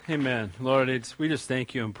Amen. Lord, we just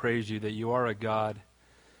thank you and praise you that you are a God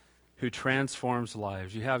who transforms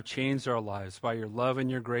lives. You have changed our lives by your love and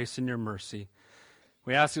your grace and your mercy.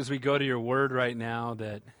 We ask as we go to your word right now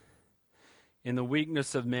that in the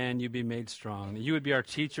weakness of man you be made strong, that you would be our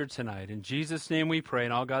teacher tonight. In Jesus' name we pray,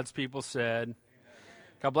 and all God's people said, Amen.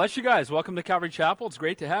 God bless you guys. Welcome to Calvary Chapel. It's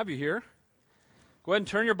great to have you here. Go ahead and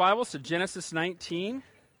turn your Bibles to Genesis 19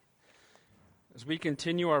 as we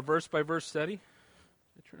continue our verse-by-verse study.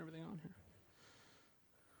 Did I turn everything on here?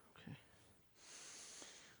 Okay.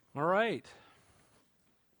 All right.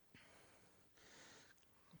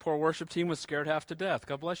 Poor worship team was scared half to death.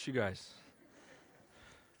 God bless you guys.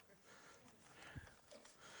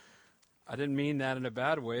 I didn't mean that in a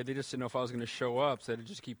bad way. They just didn't know if I was going to show up, so they had to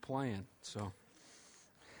just keep playing. So,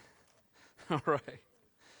 all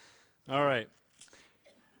right.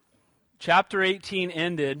 Chapter 18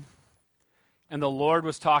 ended, and the Lord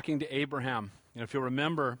was talking to Abraham. And if you'll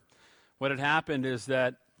remember, what had happened is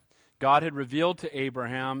that God had revealed to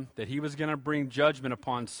Abraham that he was going to bring judgment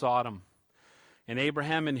upon Sodom. And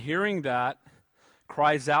Abraham, in hearing that,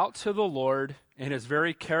 cries out to the Lord in his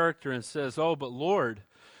very character and says, "Oh, but Lord,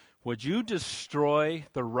 would you destroy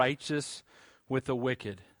the righteous with the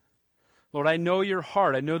wicked? Lord, I know your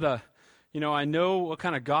heart. I know what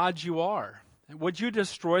kind of God you are. Would you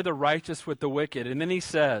destroy the righteous with the wicked?" And then he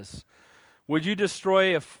says, "Would you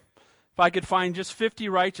destroy if I could find just 50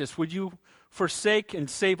 righteous, would you forsake and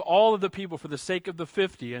save all of the people for the sake of the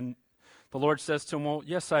 50? And the Lord says to him, "Well,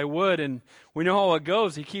 yes, I would." And we know how it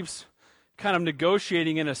goes. He keeps kind of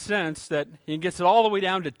negotiating in a sense that he gets it all the way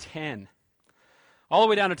down to 10. All the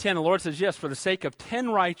way down to 10. The Lord says, "Yes, for the sake of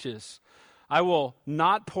 10 righteous, I will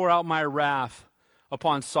not pour out my wrath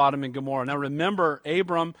upon Sodom and Gomorrah." Now remember,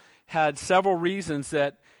 Abram had several reasons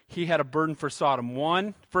that he had a burden for Sodom.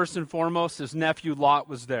 One, first and foremost, his nephew Lot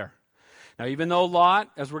was there. Now, even though Lot,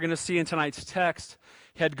 as we're going to see in tonight's text,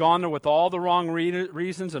 had gone there with all the wrong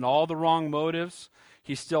reasons and all the wrong motives,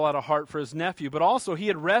 he still had a heart for his nephew. But also, he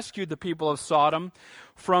had rescued the people of Sodom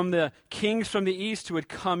from the kings from the east who had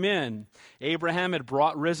come in. Abraham had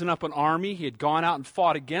risen up an army. He had gone out and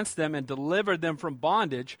fought against them and delivered them from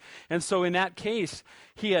bondage. And so in that case,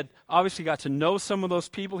 he had obviously got to know some of those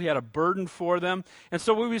people. He had a burden for them. And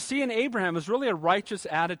so what we see in Abraham is really a righteous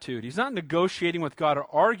attitude. He's not negotiating with God or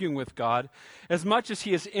arguing with God as much as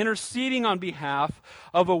he is interceding on behalf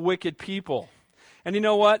of a wicked people. And you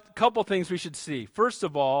know what? A couple things we should see. First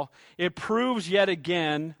of all, it proves yet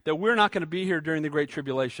again that we're not going to be here during the Great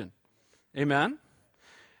Tribulation. Amen?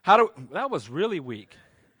 That was really weak.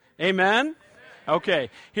 Amen?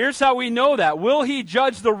 Okay, here's how we know that. Will he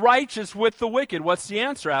judge the righteous with the wicked? What's the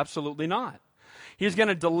answer? Absolutely not. He's going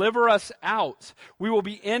to deliver us out. We will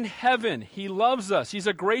be in heaven. He loves us. He's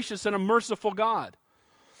a gracious and a merciful God.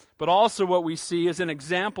 But also what we see is an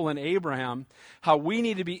example in Abraham how we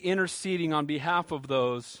need to be interceding on behalf of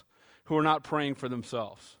those who are not praying for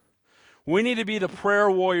themselves. We need to be the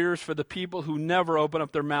prayer warriors for the people who never open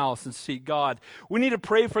up their mouths and seek God. We need to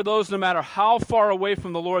pray for those no matter how far away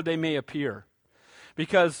from the Lord they may appear.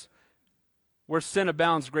 Because where sin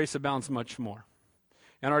abounds, grace abounds much more.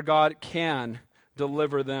 And our God can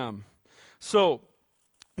deliver them. So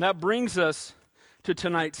that brings us to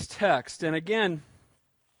tonight's text. And again,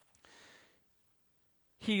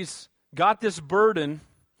 he's got this burden,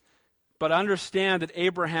 but understand that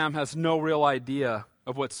Abraham has no real idea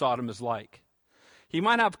of what Sodom is like. He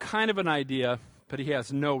might have kind of an idea, but he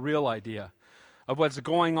has no real idea of what's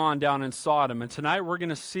going on down in Sodom. And tonight we're going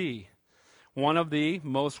to see one of the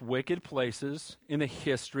most wicked places in the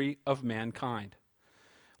history of mankind.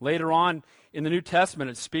 Later on in the New Testament,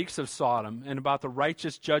 it speaks of Sodom and about the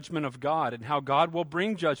righteous judgment of God and how God will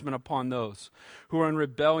bring judgment upon those who are in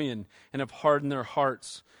rebellion and have hardened their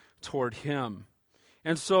hearts toward him.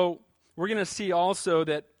 And so we're going to see also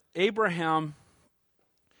that Abraham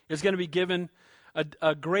is going to be given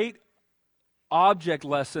a great object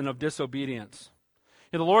lesson of disobedience.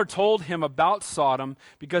 And the Lord told him about Sodom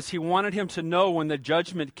because he wanted him to know when the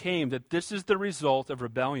judgment came that this is the result of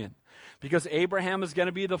rebellion. Because Abraham is going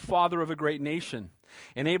to be the father of a great nation.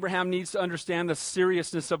 And Abraham needs to understand the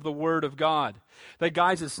seriousness of the Word of God. That,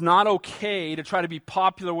 guys, it's not okay to try to be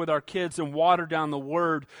popular with our kids and water down the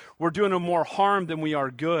Word. We're doing them more harm than we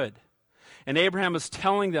are good. And Abraham is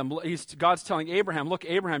telling them, God's telling Abraham, look,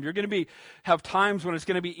 Abraham, you're going to have times when it's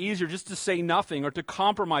going to be easier just to say nothing or to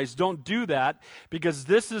compromise. Don't do that, because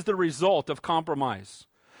this is the result of compromise.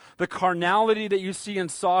 The carnality that you see in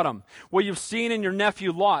Sodom, what you've seen in your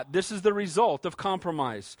nephew Lot, this is the result of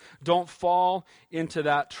compromise. Don't fall into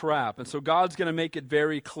that trap. And so God's going to make it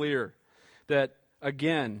very clear that,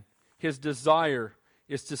 again, his desire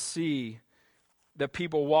is to see that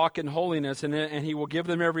people walk in holiness, and he will give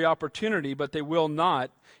them every opportunity, but they will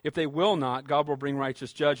not. If they will not, God will bring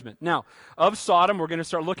righteous judgment. Now, of Sodom, we're going to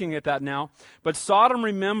start looking at that now. But Sodom,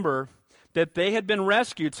 remember that they had been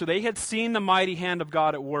rescued, so they had seen the mighty hand of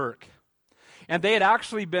God at work. And they had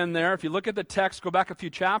actually been there, if you look at the text, go back a few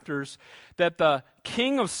chapters, that the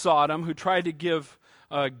king of Sodom, who tried to give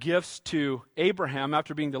gifts to Abraham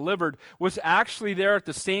after being delivered, was actually there at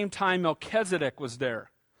the same time Melchizedek was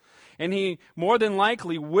there. And he more than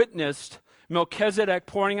likely witnessed Melchizedek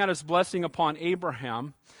pouring out his blessing upon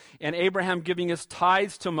Abraham, and Abraham giving his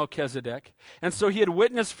tithes to Melchizedek. And so he had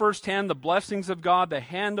witnessed firsthand the blessings of God, the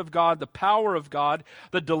hand of God, the power of God,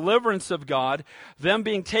 the deliverance of God, them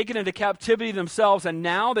being taken into captivity themselves, and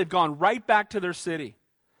now they've gone right back to their city.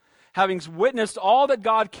 Having witnessed all that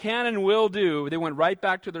God can and will do, they went right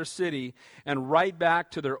back to their city and right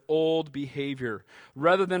back to their old behavior.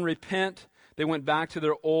 Rather than repent, they went back to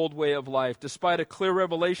their old way of life. Despite a clear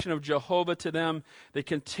revelation of Jehovah to them, they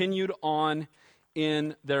continued on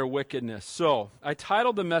in their wickedness. So, I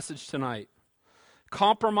titled the message tonight,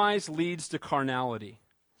 Compromise Leads to Carnality,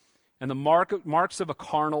 and the marks of a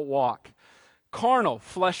carnal walk. Carnal,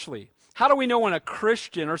 fleshly. How do we know when a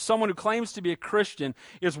Christian or someone who claims to be a Christian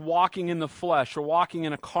is walking in the flesh or walking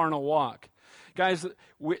in a carnal walk? Guys,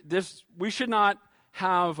 we should not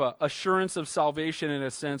have assurance of salvation in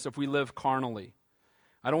a sense if we live carnally.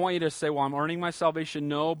 I don't want you to say, well, I'm earning my salvation.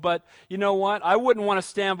 No, but you know what? I wouldn't want to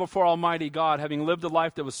stand before Almighty God having lived a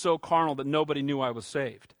life that was so carnal that nobody knew I was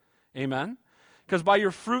saved. Amen? Because by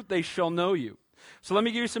your fruit they shall know you. So let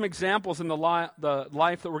me give you some examples in the life that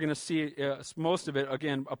we're going to see, most of it,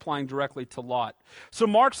 again, applying directly to Lot. So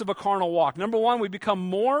marks of a carnal walk. Number one, we become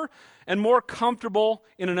more and more comfortable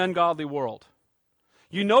in an ungodly world.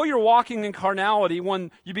 You know you're walking in carnality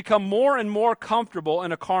when you become more and more comfortable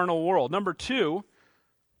in a carnal world. Number two,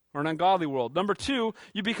 or an ungodly world. Number two,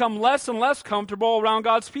 you become less and less comfortable around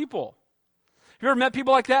God's people. Have you ever met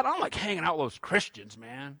people like that? I don't like hanging out with those Christians,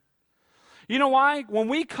 man. You know why? When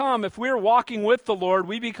we come, if we're walking with the Lord,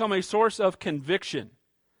 we become a source of conviction.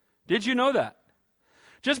 Did you know that?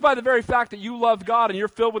 Just by the very fact that you love God and you're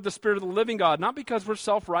filled with the Spirit of the living God, not because we're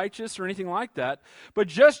self-righteous or anything like that, but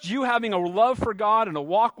just you having a love for God and a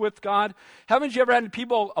walk with God. Haven't you ever had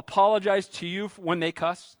people apologize to you when they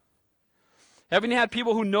cuss? Haven't you had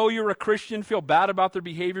people who know you're a Christian feel bad about their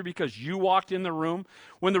behavior because you walked in the room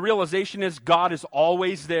when the realization is God is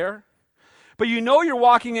always there? But you know you're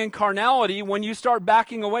walking in carnality when you start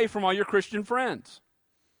backing away from all your Christian friends.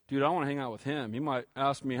 Dude, I want to hang out with him. He might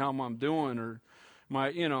ask me how I'm doing, or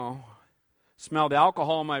might, smell the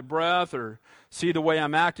alcohol in my breath, or see the way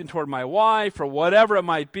I'm acting toward my wife, or whatever it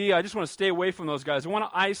might be. I just want to stay away from those guys. I want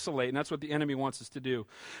to isolate, and that's what the enemy wants us to do.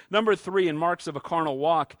 Number three, in marks of a carnal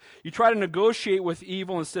walk, you try to negotiate with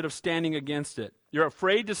evil instead of standing against it. You're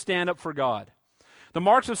afraid to stand up for God. The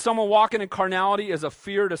marks of someone walking in carnality is a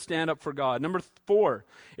fear to stand up for God. Number four,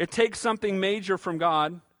 it takes something major from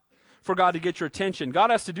God for God to get your attention. God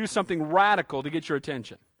has to do something radical to get your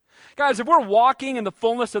attention. Guys, if we're walking in the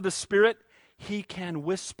fullness of the Spirit, He can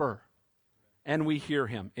whisper, and we hear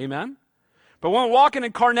Him. Amen? But when we're walking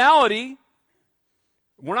in carnality,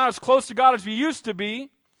 we're not as close to God as we used to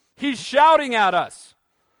be. He's shouting at us,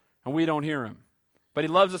 and we don't hear Him. But He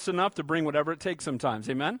loves us enough to bring whatever it takes sometimes.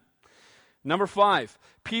 Amen? Number five,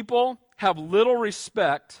 people have little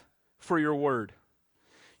respect for your word.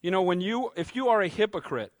 If you are a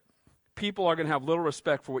hypocrite, people are going to have little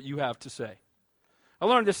respect for what you have to say. I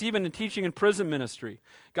learned this even in teaching in prison ministry.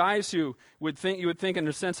 Guys who you would think in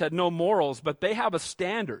a sense had no morals, but they have a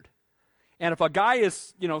standard. And if a guy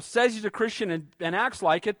says he's a Christian and acts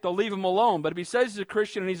like it, they'll leave him alone. But if he says he's a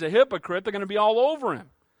Christian and he's a hypocrite, they're going to be all over him.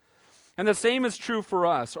 And the same is true for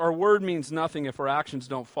us. Our word means nothing if our actions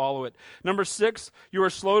don't follow it. Number six, you are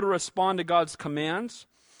slow to respond to God's commands.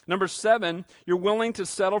 Number seven, you're willing to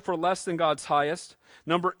settle for less than God's highest.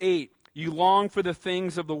 Number eight, you long for the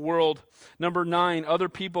things of the world. Number nine, other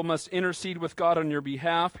people must intercede with God on your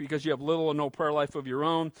behalf because you have little or no prayer life of your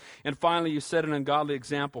own. And finally, you set an ungodly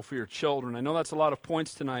example for your children. I know that's a lot of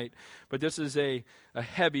points tonight, but this is a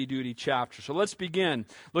heavy-duty chapter. So let's begin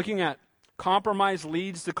looking at compromise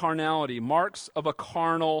leads to carnality, marks of a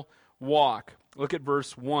carnal walk. Look at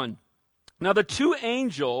verse 1. Now the two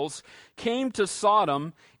angels came to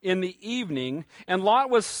Sodom in the evening, and Lot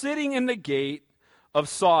was sitting in the gate of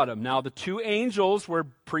Sodom. Now the two angels were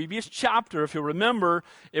previous chapter. If you remember,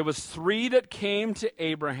 it was three that came to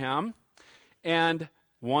Abraham, and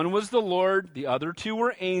one was the Lord, the other two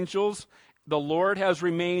were angels, the Lord has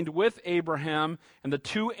remained with Abraham, and the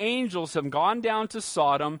two angels have gone down to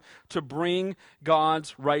Sodom to bring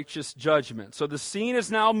God's righteous judgment. So the scene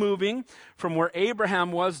is now moving from where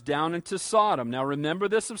Abraham was down into Sodom. Now remember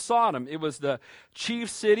this of Sodom. It was the chief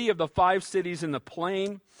city of the 5 cities in the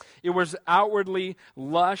plain. It was outwardly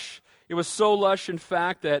lush. It was so lush, in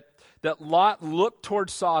fact, that Lot looked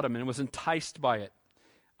towards Sodom and was enticed by it.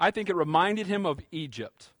 I think it reminded him of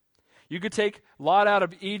Egypt. You could take Lot out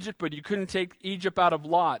of Egypt, but you couldn't take Egypt out of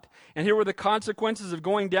Lot. And here were the consequences of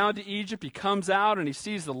going down to Egypt. He comes out and he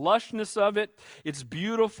sees the lushness of it. It's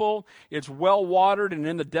beautiful. It's well watered, and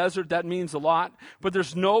in the desert that means a lot. But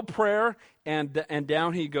there's no prayer, and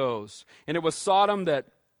down he goes. And it was Sodom that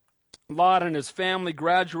Lot and his family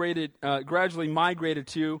gradually migrated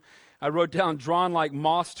to. I wrote down, drawn like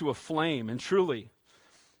moths to a flame, and truly,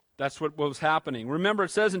 that's what was happening. Remember,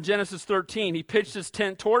 it says in Genesis 13, he pitched his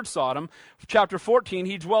tent toward Sodom. Chapter 14,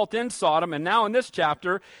 he dwelt in Sodom. And now in this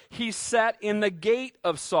chapter, he sat in the gate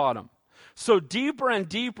of Sodom. So deeper and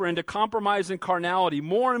deeper into compromise and carnality,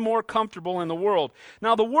 more and more comfortable in the world.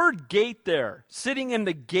 Now the word gate there, sitting in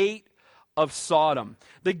the gate of Sodom.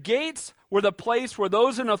 The gates were the place where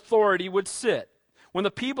those in authority would sit. When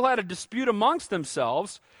the people had a dispute amongst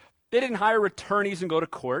themselves, they didn't hire attorneys and go to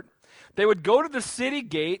court. They would go to the city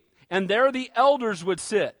gate, and there the elders would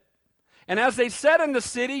sit. And as they sat in the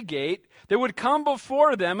city gate, they would come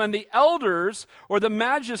before them, and the elders or the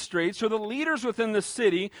magistrates or the leaders within the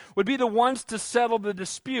city would be the ones to settle the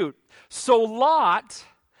dispute. So Lot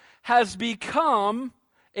has become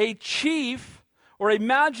a chief or a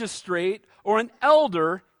magistrate or an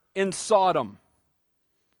elder in Sodom.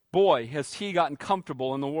 Boy, has he gotten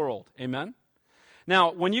comfortable in the world. Amen?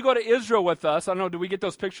 Now, when you go to Israel with us, I don't know, do we get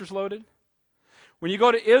those pictures loaded? When you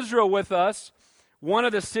go to Israel with us, one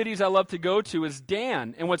of the cities I love to go to is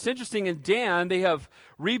Dan. And what's interesting, in Dan, they have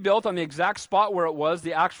rebuilt on the exact spot where it was,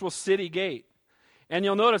 the actual city gate. And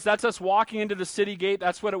you'll notice that's us walking into the city gate.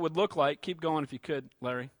 That's what it would look like. Keep going if you could,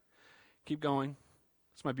 Larry. Keep going.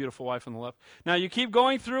 That's my beautiful wife on the left. Now you keep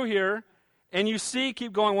going through here, and you see,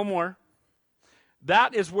 keep going, one more.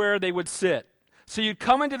 That is where they would sit. So you'd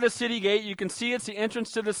come into the city gate, you can see it's the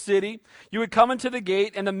entrance to the city. You would come into the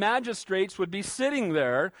gate, and the magistrates would be sitting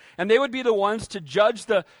there, and they would be the ones to judge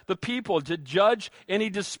the people, to judge any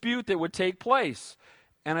dispute that would take place.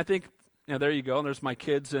 And I think, there you go, there's my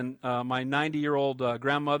kids and my 90-year-old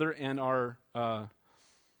grandmother and our, not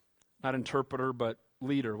interpreter, but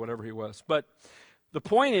leader, whatever he was. But the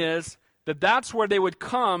point is that that's where they would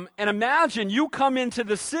come, and imagine you come into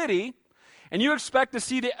the city, and you expect to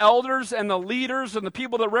see the elders and the leaders and the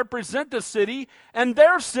people that represent the city, and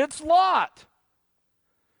there sits Lot.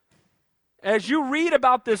 As you read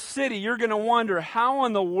about this city, you're going to wonder, how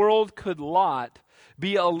in the world could Lot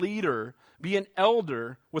be a leader, be an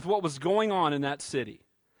elder with what was going on in that city?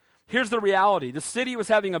 Here's the reality. The city was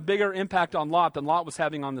having a bigger impact on Lot than Lot was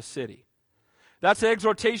having on the city. That's the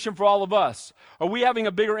exhortation for all of us. Are we having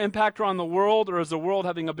a bigger impact on the world, or is the world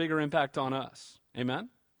having a bigger impact on us? Amen?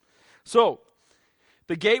 So,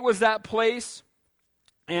 the gate was that place,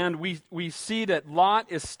 and we see that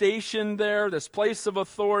Lot is stationed there, this place of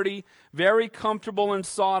authority, very comfortable in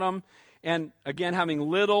Sodom, and again, having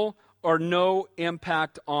little or no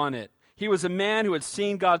impact on it. He was a man who had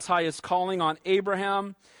seen God's highest calling on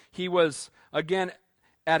Abraham. He was, again,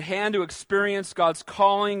 at hand to experience God's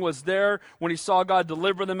calling, was there when he saw God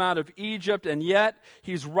deliver them out of Egypt, and yet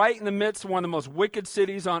he's right in the midst of one of the most wicked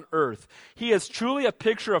cities on earth. He is truly a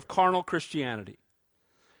picture of carnal Christianity.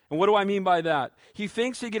 And what do I mean by that? He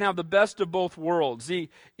thinks he can have the best of both worlds. The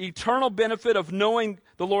eternal benefit of knowing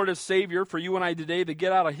the Lord as Savior for you and I today, the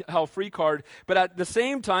get out of hell free card, but at the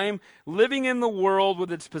same time, living in the world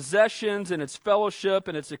with its possessions and its fellowship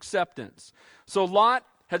and its acceptance. So Lot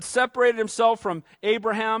had separated himself from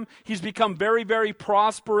Abraham. He's become very, very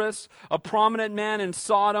prosperous, a prominent man in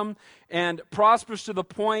Sodom, and prosperous to the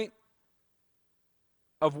point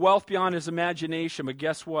of wealth beyond his imagination. But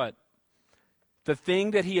guess what? The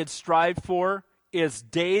thing that he had strived for is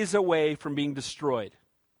days away from being destroyed.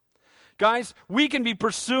 Guys, we can be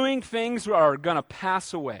pursuing things that are going to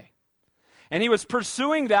pass away. And he was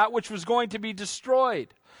pursuing that which was going to be destroyed.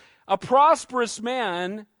 A prosperous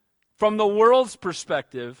man from the world's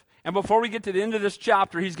perspective, and before we get to the end of this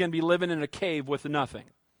chapter, he's going to be living in a cave with nothing.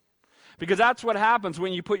 Because that's what happens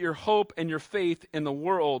when you put your hope and your faith in the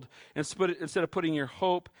world instead of putting your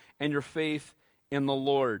hope and your faith in the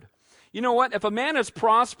Lord. You know what? If a man is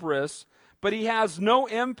prosperous, but he has no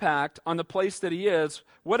impact on the place that he is,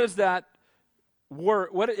 what is that?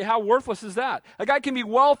 How worthless is that? A guy can be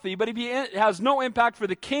wealthy, but if he has no impact for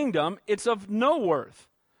the kingdom, it's of no worth.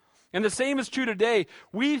 And the same is true today.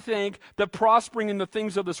 We think that prospering in the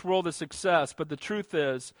things of this world is success, but the truth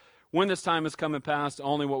is, when this time has come and passed,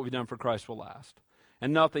 only what we've done for Christ will last.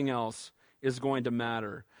 And nothing else is going to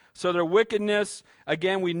matter. So their wickedness,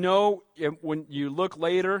 again, we know when you look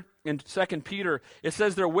later in 2 Peter, it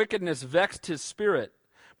says their wickedness vexed his spirit.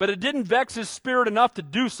 But it didn't vex his spirit enough to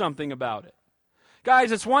do something about it.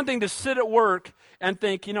 Guys, it's one thing to sit at work and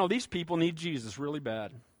think, these people need Jesus really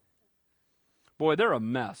bad. Boy, they're a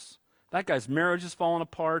mess. That guy's marriage is falling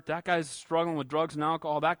apart. That guy's struggling with drugs and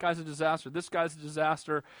alcohol. That guy's a disaster. This guy's a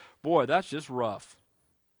disaster. Boy, that's just rough.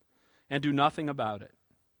 And do nothing about it.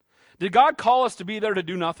 Did God call us to be there to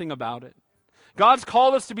do nothing about it? God's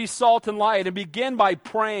called us to be salt and light and begin by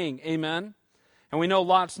praying. Amen? And we know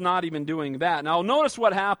Lot's not even doing that. Now, notice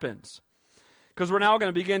what happens. Because we're now going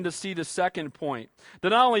to begin to see the second point. That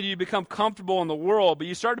not only do you become comfortable in the world, but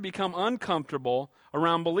you start to become uncomfortable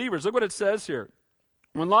around believers. Look what it says here.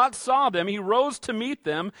 When Lot saw them, he rose to meet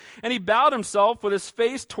them, and he bowed himself with his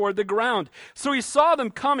face toward the ground. So he saw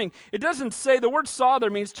them coming. It doesn't say, the word saw there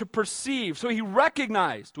means to perceive. So he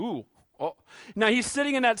recognized. Now he's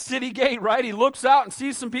sitting in that city gate, right? He looks out and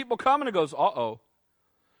sees some people coming and goes,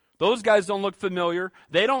 those guys don't look familiar.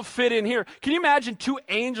 They don't fit in here. Can you imagine two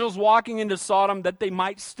angels walking into Sodom that they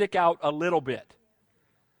might stick out a little bit?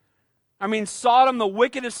 I mean, Sodom, the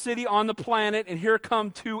wickedest city on the planet, and here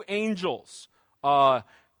come two angels.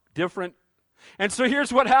 Different. And so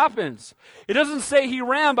here's what happens. It doesn't say he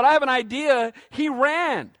ran, but I have an idea. He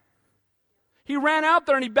ran. He ran out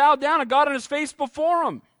there and he bowed down and got on his face before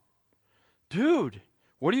him. Dude,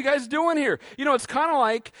 what are you guys doing here? It's kind of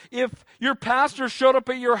like if your pastor showed up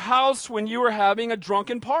at your house when you were having a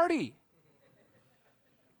drunken party.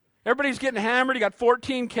 Everybody's getting hammered. You got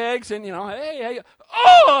 14 kegs and, hey.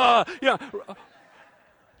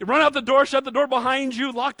 You run out the door, shut the door behind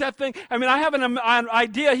you, lock that thing. I mean, I have an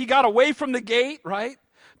idea. He got away from the gate, right?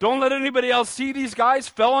 Don't let anybody else see these guys.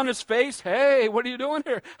 Fell on his face. Hey, what are you doing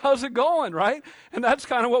here? How's it going, right? And that's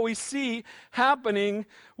kind of what we see happening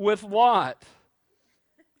with Lot.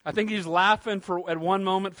 I think he's laughing at one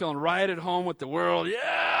moment, feeling right at home with the world.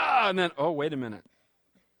 Yeah! And then, wait a minute.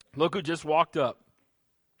 Look who just walked up.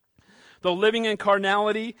 Though living in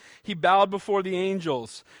carnality, he bowed before the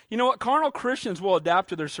angels. You know what? Carnal Christians will adapt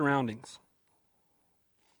to their surroundings.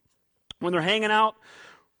 When they're hanging out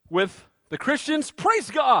with the Christians,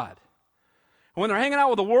 praise God. And when they're hanging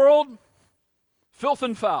out with the world, filth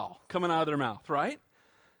and foul coming out of their mouth, right?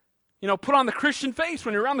 Put on the Christian face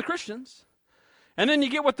when you're around the Christians. And then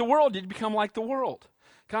you get with the world, you become like the world.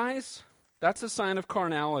 Guys, that's a sign of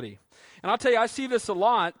carnality. And I'll tell you, I see this a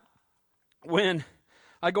lot when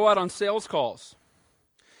I go out on sales calls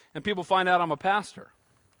and people find out I'm a pastor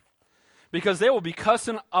because they will be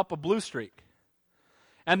cussing up a blue streak.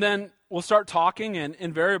 And then we'll start talking, and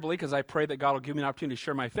invariably, because I pray that God will give me an opportunity to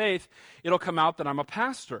share my faith, it'll come out that I'm a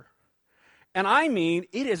pastor. And I mean,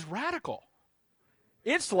 it is radical.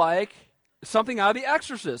 It's like something out of The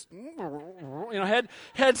Exorcist.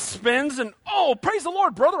 Head spins and, praise the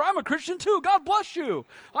Lord, brother, I'm a Christian too. God bless you.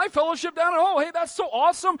 I fellowship down at, hey, that's so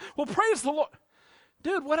awesome. Well, praise the Lord.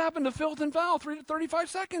 Dude, what happened to filth and foul 35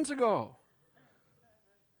 seconds ago?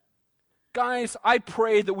 Guys, I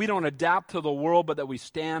pray that we don't adapt to the world, but that we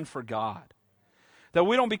stand for God. That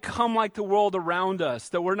we don't become like the world around us.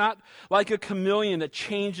 That we're not like a chameleon that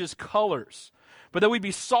changes colors. But that we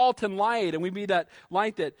be salt and light, and we be that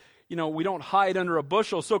light that, we don't hide under a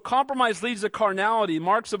bushel. So compromise leads to carnality.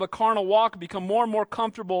 Marks of a carnal walk become more and more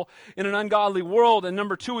comfortable in an ungodly world. And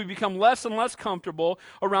number two, we become less and less comfortable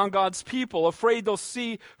around God's people, afraid they'll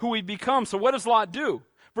see who we become. So what does Lot do?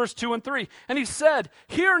 Verse 2 and 3. And he said,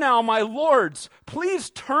 "Hear now, my lords, please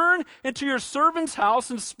turn into your servant's house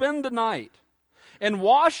and spend the night, and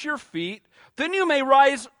wash your feet. Then you may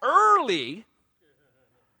rise early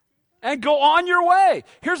and go on your way."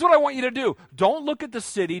 Here's what I want you to do. Don't look at the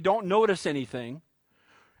city. Don't notice anything.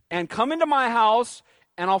 And come into my house,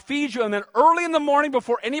 and I'll feed you. And then early in the morning,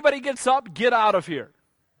 before anybody gets up, get out of here.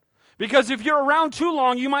 Because if you're around too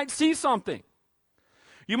long, you might see something.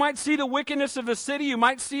 You might see the wickedness of the city. You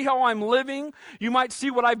might see how I'm living. You might see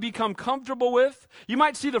what I've become comfortable with. You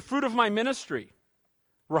might see the fruit of my ministry.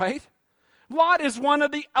 Right? Lot is one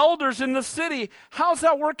of the elders in the city. How's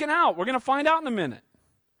that working out? We're going to find out in a minute.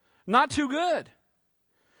 Not too good.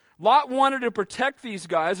 Lot wanted to protect these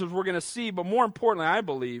guys, as we're going to see, but more importantly, I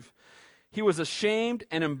believe, he was ashamed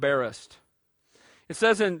and embarrassed. It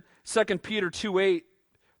says in 2 Peter 2:8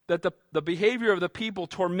 that the behavior of the people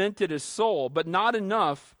tormented his soul, but not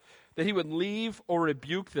enough that he would leave or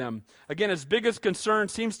rebuke them. Again, his biggest concern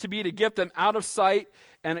seems to be to get them out of sight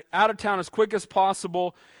and out of town as quick as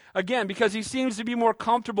possible. Again, because he seems to be more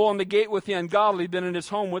comfortable in the gate with the ungodly than in his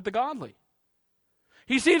home with the godly.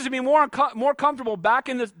 He seems to be more comfortable back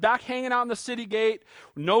hanging out in the city gate,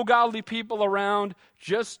 no godly people around,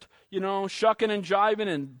 just, shucking and jiving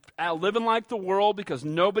and living like the world because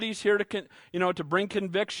nobody's here to bring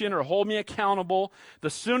conviction or hold me accountable. The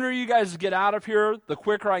sooner you guys get out of here, the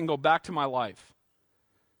quicker I can go back to my life.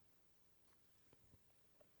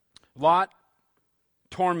 Lot,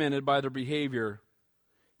 tormented by their behavior,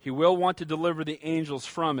 he will want to deliver the angels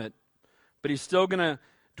from it, but he's still going to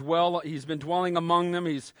he's been dwelling among them,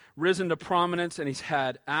 he's risen to prominence, and he's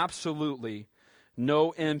had absolutely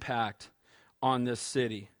no impact on this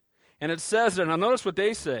city. And it says there, now notice what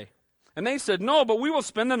they say. And they said, no, but we will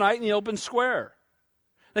spend the night in the open square.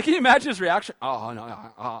 Now can you imagine his reaction? Oh,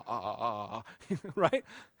 no, right?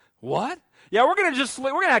 What? Yeah, we're going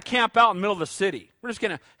to camp out in the middle of the city. We're just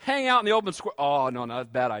going to hang out in the open square. Oh, no, that's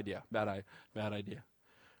a bad idea. Bad idea.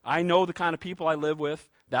 I know the kind of people I live with.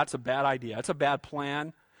 That's a bad idea. That's a bad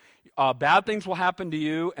plan. Bad things will happen to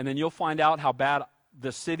you, and then you'll find out how bad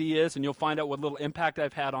the city is, and you'll find out what little impact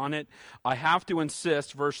I've had on it. I have to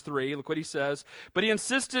insist, verse 3, look what he says. But he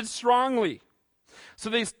insisted strongly. So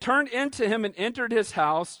they turned into him and entered his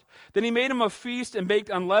house. Then he made him a feast and baked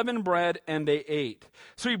unleavened bread, and they ate.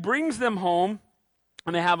 So he brings them home,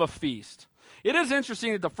 and they have a feast. It is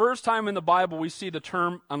interesting that the first time in the Bible we see the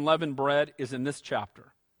term unleavened bread is in this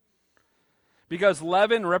chapter. Because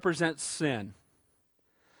leaven represents sin.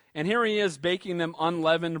 And here he is baking them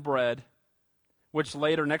unleavened bread, which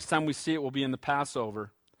later, next time we see it, will be in the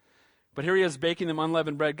Passover. But here he is baking them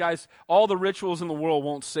unleavened bread. Guys, all the rituals in the world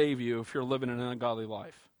won't save you if you're living an ungodly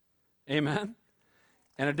life. Amen?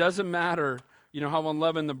 And it doesn't matter, how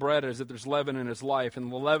unleavened the bread is, if there's leaven in his life,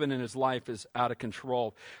 and the leaven in his life is out of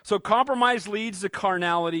control. So compromise leads to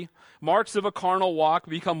carnality. Marks of a carnal walk.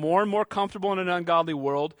 We become more and more comfortable in an ungodly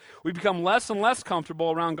world. We become less and less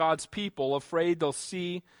comfortable around God's people, afraid they'll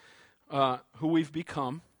see who we've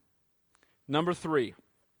become. Number 3,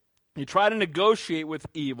 you try to negotiate with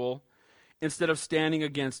evil instead of standing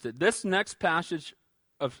against it. This next passage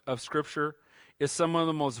of Scripture is some of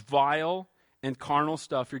the most vile and carnal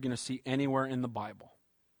stuff you're going to see anywhere in the Bible.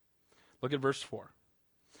 Look at verse 4.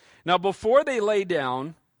 Now before they lay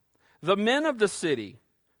down, the men of the city,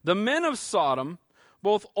 the men of Sodom,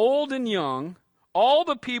 both old and young, all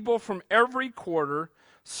the people from every quarter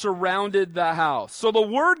surrounded the house. So the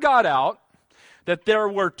word got out that there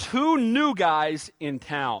were 2 new guys in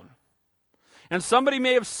town. And somebody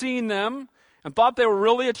may have seen them and thought they were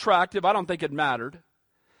really attractive. I don't think it mattered.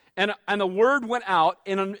 And the word went out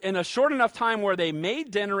in a short enough time where they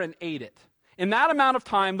made dinner and ate it. In that amount of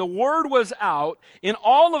time, the word was out in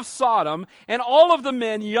all of Sodom, and all of the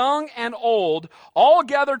men, young and old, all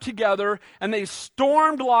gathered together, and they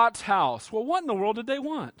stormed Lot's house. Well, what in the world did they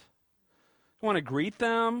want? Want to greet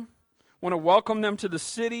them? Want to welcome them to the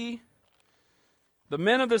city? The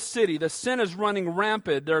men of the city, the sin is running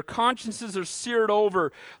rampant. Their consciences are seared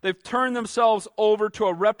over. They've turned themselves over to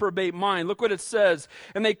a reprobate mind. Look what it says.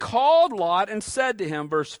 And they called Lot and said to him,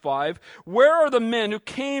 verse 5, "Where are the men who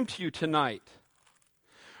came to you tonight?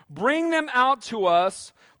 Bring them out to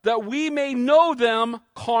us that we may know them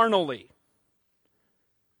carnally."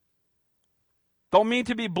 Don't mean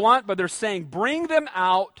to be blunt, but they're saying, bring them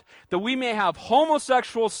out that we may have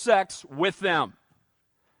homosexual sex with them.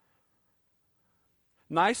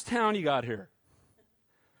 Nice town you got here.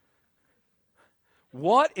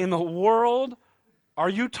 What in the world are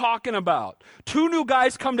you talking about? 2 new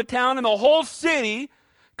guys come to town and the whole city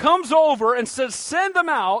comes over and says, send them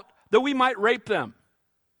out that we might rape them.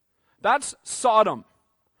 That's Sodom.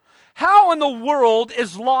 How in the world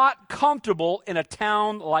is Lot comfortable in a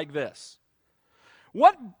town like this?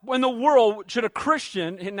 What in the world should a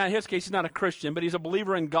Christian, in his case he's not a Christian, but he's a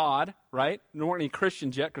believer in God, right? There weren't any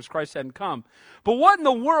Christians yet because Christ hadn't come. But what in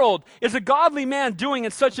the world is a godly man doing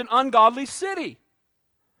in such an ungodly city?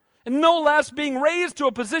 And no less being raised to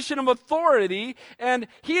a position of authority, and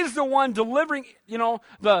he's the one delivering,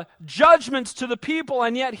 the judgments to the people,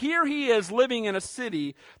 and yet here he is living in a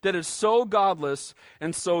city that is so godless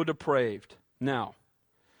and so depraved. Now,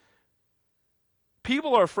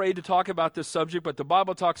 people are afraid to talk about this subject, but the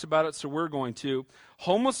Bible talks about it, so we're going to.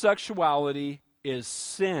 Homosexuality is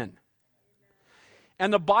sin.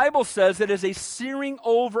 And the Bible says it is a searing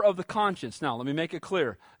over of the conscience. Now, let me make it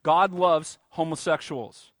clear. God loves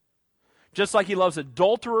homosexuals. Just like he loves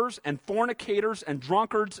adulterers and fornicators and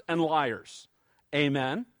drunkards and liars.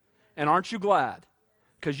 Amen? And aren't you glad?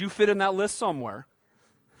 Because you fit in that list somewhere.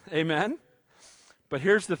 Amen? But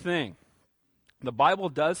here's the thing. The Bible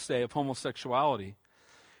does say of homosexuality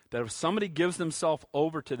that if somebody gives themselves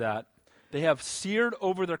over to that, they have seared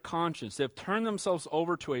over their conscience. They have turned themselves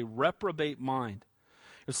over to a reprobate mind.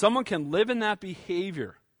 If someone can live in that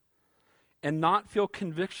behavior and not feel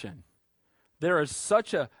conviction, there is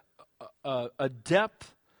such a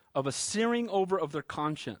depth of a searing over of their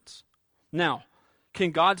conscience. Now,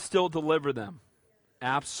 can God still deliver them?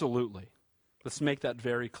 Absolutely. Let's make that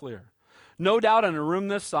very clear. No doubt in a room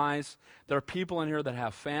this size, there are people in here that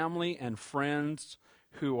have family and friends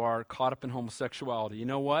who are caught up in homosexuality. You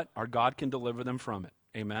know what? Our God can deliver them from it.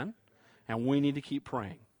 Amen? And we need to keep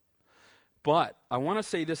praying. But I want to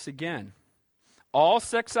say this again. All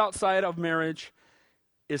sex outside of marriage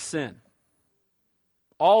is sin.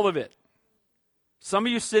 All of it. Some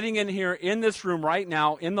of you sitting in here in this room right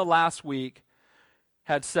now in the last week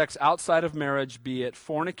had sex outside of marriage, be it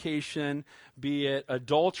fornication, be it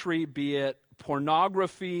adultery, be it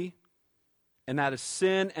pornography, and that is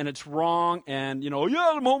sin and it's wrong, and yeah,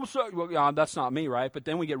 I'm homosexual. Well, yeah, that's not me, right? But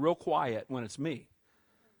then we get real quiet when it's me.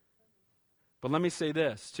 But let me say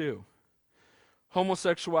this too.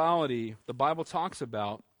 Homosexuality, the Bible talks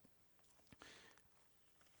about,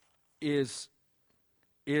 is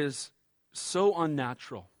so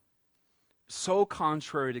unnatural, so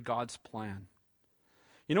contrary to God's plan.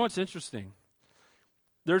 You know what's interesting?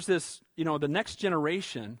 There's this, the next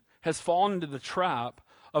generation has fallen into the trap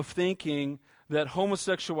of thinking that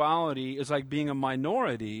homosexuality is like being a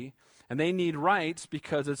minority and they need rights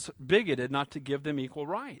because it's bigoted not to give them equal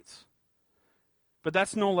rights. But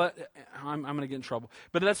that's I'm going to get in trouble.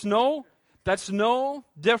 But that's no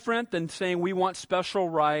different than saying we want special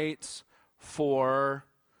rights for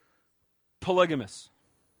polygamists.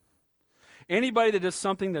 Anybody that does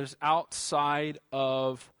something that is outside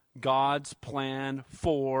of God's plan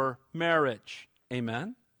for marriage.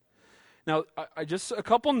 Amen? Now, I just a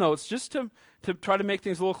couple notes just to try to make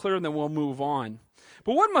things a little clearer, and then we'll move on.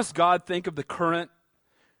 But what must God think of the current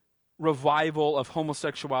revival of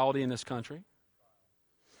homosexuality in this country?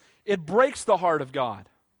 It breaks the heart of God.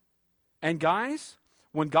 And guys,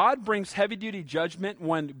 when God brings heavy-duty judgment,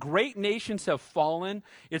 when great nations have fallen,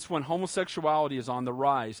 it's when homosexuality is on the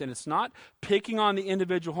rise. And it's not picking on the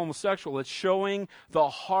individual homosexual. It's showing the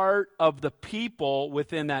heart of the people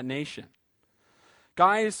within that nation.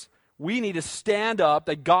 Guys, we need to stand up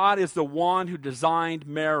that God is the one who designed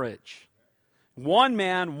marriage. One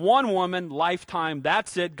man, one woman, lifetime,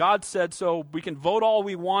 that's it. God said so. We can vote all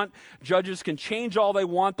we want. Judges can change all they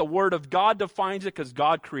want. The Word of God defines it because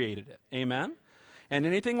God created it. Amen? And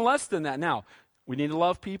anything less than that. Now, we need to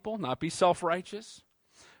love people, not be self-righteous.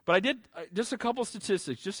 But I did just a couple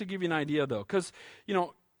statistics just to give you an idea, though. Because,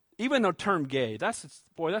 even the term gay, that's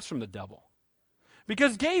from the devil.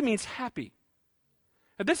 Because gay means happy.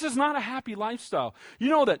 And this is not a happy lifestyle. You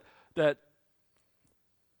know that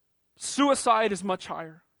suicide is much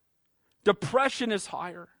higher. Depression is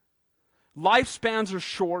higher. Lifespans are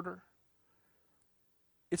shorter.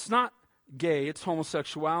 It's not gay, it's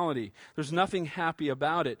homosexuality. There's nothing happy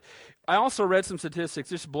about it. I also read some statistics,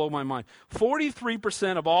 just blow my mind.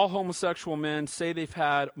 43% of all homosexual men say they've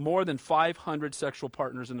had more than 500 sexual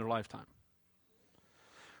partners in their lifetime.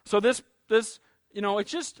 So this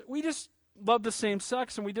we just love the same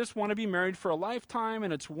sex and we just want to be married for a lifetime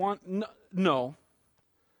and it's one. No,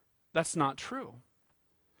 that's not true.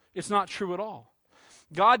 It's not true at all.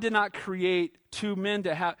 God did not create two men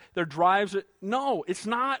to have their drives. No, it's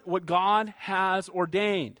not what God has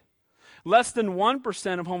ordained. Less than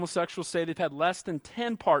 1% of homosexuals say they've had less than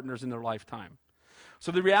 10 partners in their lifetime.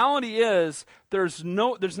 So the reality is there's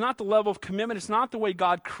not the level of commitment. It's not the way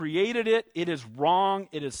God created it. It is wrong.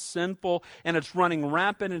 It is sinful. And it's running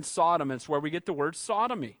rampant in Sodom. It's where we get the word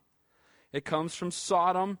sodomy. It comes from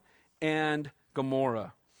Sodom and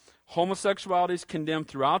Gomorrah. Homosexuality is condemned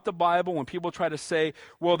throughout the Bible. When people try to say,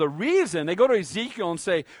 well, the reason, they go to Ezekiel and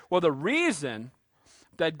say, well, the reason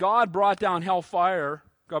that God brought down fire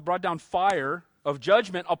of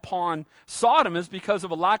judgment upon Sodom is because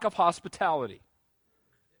of a lack of hospitality.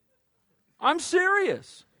 I'm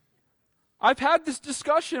serious. I've had this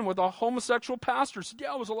discussion with a homosexual pastor. He said,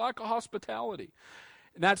 yeah, it was a lack of hospitality.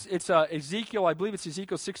 And it's Ezekiel, I believe it's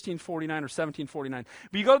Ezekiel 16:49 or 17:49.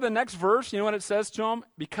 But you go to the next verse, you know what it says to them?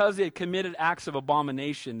 Because they had committed acts of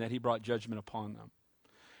abomination that he brought judgment upon them.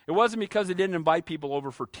 It wasn't because they didn't invite people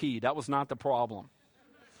over for tea. That was not the problem.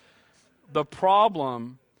 The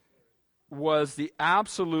problem was the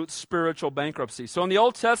absolute spiritual bankruptcy. So in the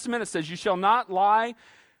Old Testament it says, you shall not lie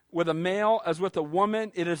with a male as with a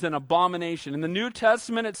woman, it is an abomination. In the New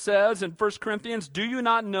Testament it says in 1 Corinthians, do you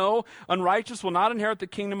not know unrighteous will not inherit the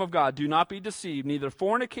kingdom of God? Do not be deceived. Neither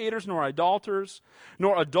fornicators, nor idolaters,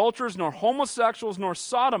 nor adulterers, nor homosexuals, nor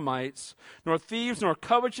sodomites, nor thieves, nor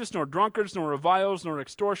covetous, nor drunkards, nor revilers, nor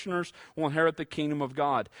extortioners will inherit the kingdom of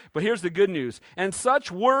God. But here's the good news. And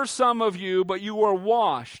such were some of you, but you were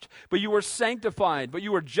washed, but you were sanctified, but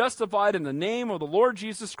you were justified in the name of the Lord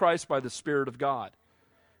Jesus Christ by the Spirit of God.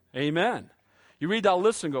 Amen. You read that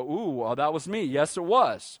list and go, ooh, well, that was me. Yes, it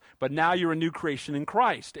was. But now you're a new creation in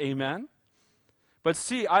Christ. Amen. But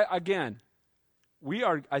see, I think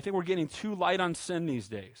we're getting too light on sin these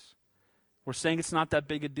days. We're saying it's not that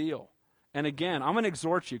big a deal. And again, I'm going to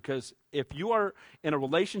exhort you, because if you are in a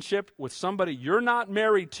relationship with somebody you're not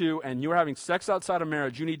married to and you're having sex outside of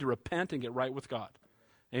marriage, you need to repent and get right with God.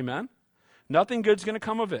 Amen. Nothing good's going to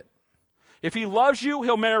come of it. If he loves you,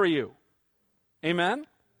 he'll marry you. Amen.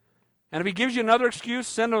 And if he gives you another excuse,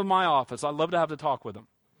 send him to my office. I'd love to have to talk with him,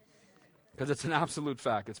 because it's an absolute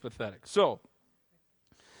fact. It's pathetic. So,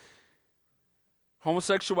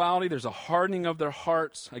 homosexuality, there's a hardening of their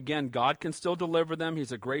hearts. Again, God can still deliver them.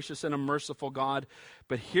 He's a gracious and a merciful God.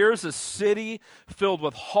 But here's a city filled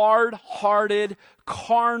with hard-hearted,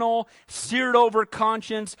 carnal, seared-over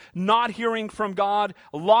conscience, not hearing from God.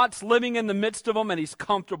 Lot's living in the midst of them, and he's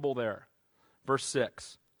comfortable there. Verse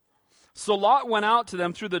 6. So Lot went out to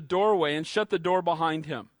them through the doorway and shut the door behind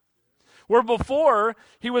him. Where before,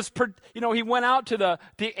 he went out to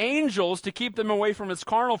the angels to keep them away from his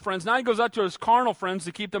carnal friends. Now he goes out to his carnal friends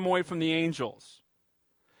to keep them away from the angels.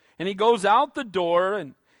 And he goes out the door,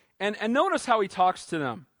 and notice how he talks to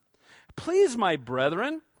them. Please, my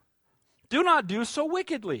brethren, do not do so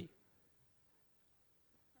wickedly.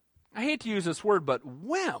 I hate to use this word, but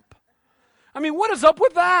wimp. I mean, what is up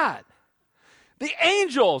with that? The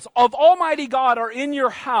angels of Almighty God are in your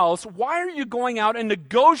house. Why are you going out and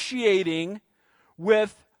negotiating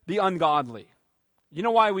with the ungodly? You know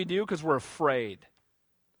why we do? Because we're afraid.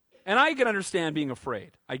 And I can understand being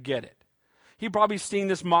afraid. I get it. He's probably seen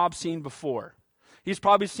this mob scene before. He's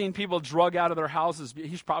probably seen people drug out of their houses.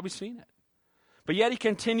 He's probably seen it. But yet he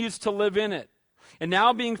continues to live in it. And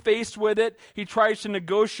now being faced with it, he tries to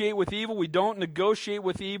negotiate with evil. We don't negotiate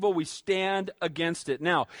with evil. We stand against it.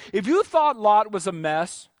 Now, if you thought Lot was a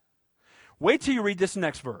mess, wait till you read this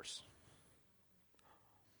next verse.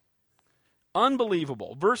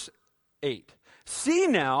 Unbelievable. Verse 8. See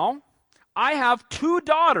now, I have 2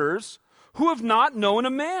 daughters who have not known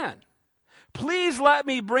a man. Please let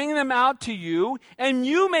me bring them out to you, and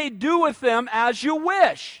you may do with them as you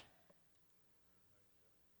wish.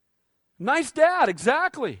 Nice dad,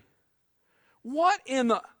 exactly. What in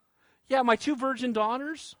the... Yeah, my 2 virgin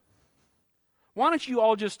daughters? Why don't you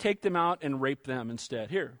all just take them out and rape them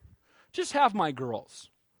instead? Here, just have my girls.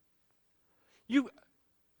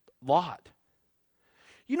 Lot.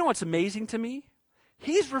 You know what's amazing to me?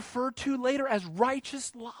 He's referred to later as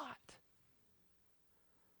righteous Lot.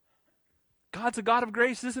 God's a God of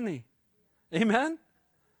grace, isn't he? Amen?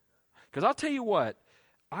 Because I'll tell you what,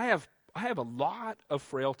 I have a lot of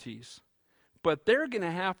frailties. But they're going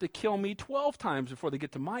to have to kill me 12 times before they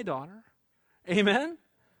get to my daughter. Amen?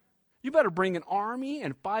 You better bring an army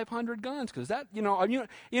and 500 guns, because that, you know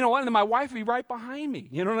what? And my wife will be right behind me.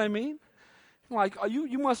 You know what I mean? Like,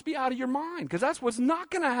 you must be out of your mind, because that's what's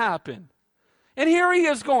not going to happen. And here he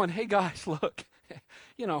is going, hey guys, look,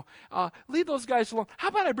 leave those guys alone. How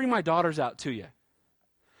about I bring my daughters out to you?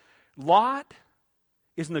 Lot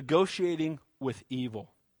is negotiating with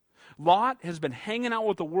evil. Lot has been hanging out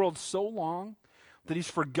with the world so long that he's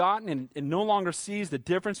forgotten and no longer sees the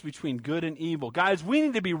difference between good and evil. Guys, we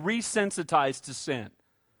need to be resensitized to sin.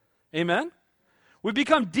 Amen? We've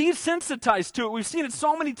become desensitized to it. We've seen it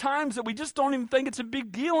so many times that we just don't even think it's a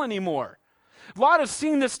big deal anymore. Lot has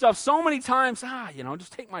seen this stuff so many times.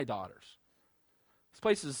 Just take my daughters. This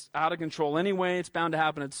place is out of control anyway. It's bound to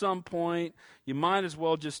happen at some point. You might as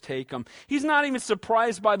well just take them. He's not even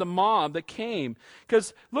surprised by the mob that came.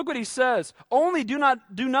 Because look what he says. Only do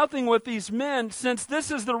nothing with these men, since this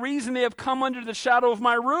is the reason they have come under the shadow of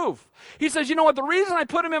my roof. He says, you know what? The reason I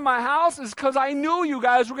put them in my house is because I knew you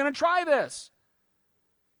guys were going to try this.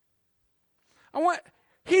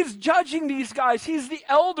 He's judging these guys. He's the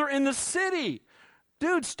elder in the city.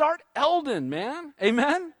 Dude, start Eldon, man.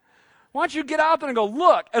 Amen? Why don't you get out there and go,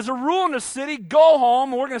 look, as a rule in the city, go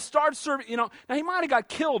home, and we're going to start serving. Now, he might have got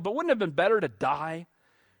killed, but wouldn't it have been better to die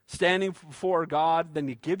standing before God than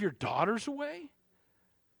to give your daughters away?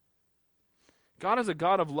 God is a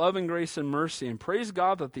God of love and grace and mercy, and praise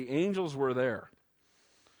God that the angels were there.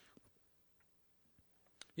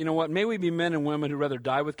 You know what? May we be men and women who rather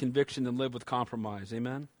die with conviction than live with compromise.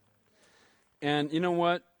 Amen? And you know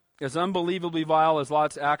what? As unbelievably vile as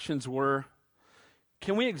Lot's actions were,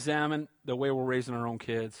 can we examine the way we're raising our own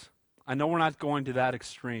kids? I know we're not going to that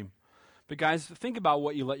extreme. But guys, think about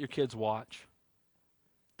what you let your kids watch.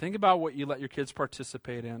 Think about what you let your kids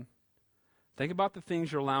participate in. Think about the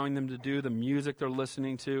things you're allowing them to do, the music they're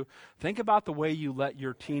listening to. Think about the way you let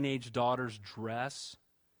your teenage daughters dress.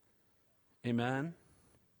 Amen?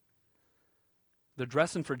 They're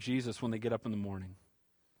dressing for Jesus when they get up in the morning.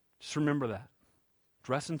 Just remember that.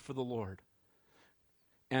 Dressing for the Lord.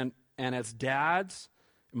 And as dads,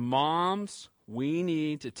 moms, we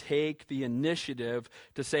need to take the initiative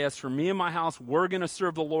to say, as for me and my house, we're going to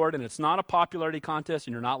serve the Lord, and it's not a popularity contest,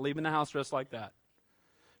 and you're not leaving the house dressed like that.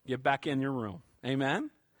 Get back in your room. Amen?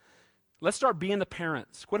 Let's start being the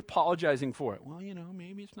parents. Quit apologizing for it. Well,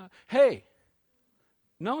 maybe it's not. Hey,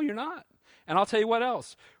 no, you're not. And I'll tell you what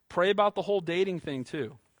else. Pray about the whole dating thing,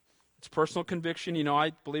 too. It's personal conviction.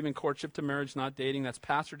 I believe in courtship to marriage, not dating. That's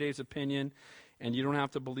Pastor Dave's opinion, and you don't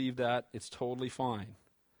have to believe that. It's totally fine.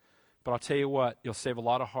 But I'll tell you what, you'll save a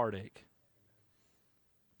lot of heartache.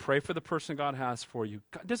 Pray for the person God has for you.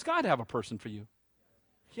 Does God have a person for you?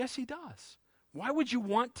 Yes, he does. Why would you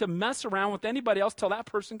want to mess around with anybody else till that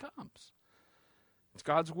person comes? It's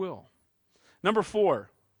God's will. Number 4,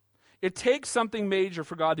 it takes something major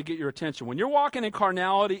for God to get your attention. When you're walking in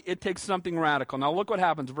carnality, it takes something radical. Now look what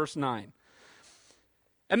happens, verse 9.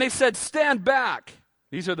 And they said, stand back.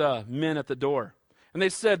 These are the men at the door. And they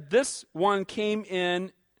said, this one came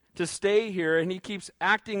in to stay here, and he keeps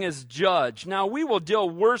acting as judge. Now we will deal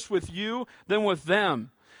worse with you than with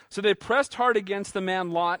them. So they pressed hard against the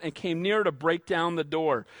man Lot and came near to break down the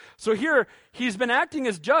door. So here, he's been acting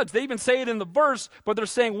as judge. They even say it in the verse, but they're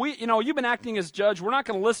saying, you've been acting as judge. We're not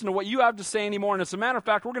going to listen to what you have to say anymore. And as a matter of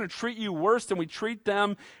fact, we're going to treat you worse than we treat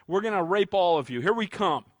them. We're going to rape all of you. Here we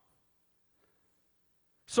come.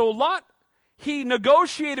 So Lot, he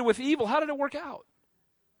negotiated with evil. How did it work out?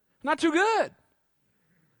 Not too good.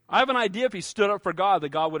 I have an idea if he stood up for God, that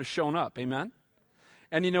God would have shown up. Amen?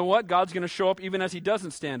 And you know what? God's going to show up even as he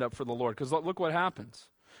doesn't stand up for the Lord. Because look what happens.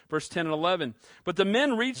 Verse 10 and 11. But the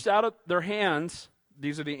men reached out of their hands,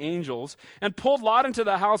 these are the angels, and pulled Lot into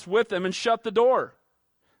the house with them and shut the door.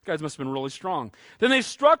 The guys must have been really strong. Then they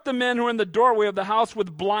struck the men who were in the doorway of the house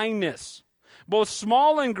with blindness, both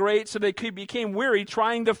small and great, so they became weary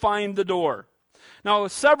trying to find the door. Now,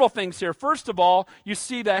 several things here. First of all, you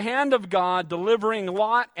see the hand of God delivering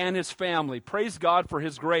Lot and his family. Praise God for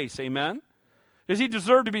his grace. Amen? Does he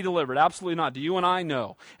deserve to be delivered? Absolutely not. Do you and I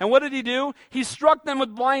know? And what did he do? He struck them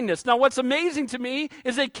with blindness. Now, what's amazing to me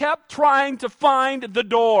is they kept trying to find the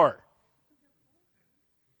door.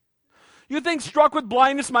 You think struck with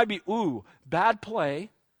blindness might be, bad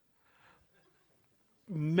play.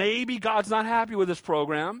 Maybe God's not happy with this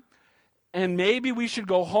program, and maybe we should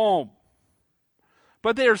go home.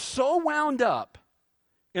 But they are so wound up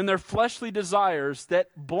in their fleshly desires that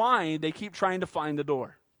blind, they keep trying to find the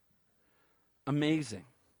door. Amazing.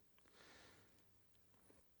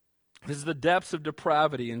 This is the depths of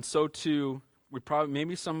depravity, and so too,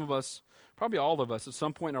 maybe some of us, probably all of us, at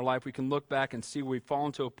some point in our life, we can look back and see we've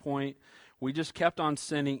fallen to a point we just kept on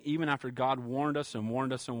sinning even after God warned us and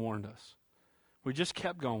warned us and warned us. We just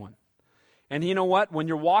kept going. And you know what? When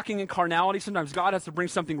you're walking in carnality, sometimes God has to bring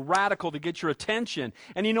something radical to get your attention.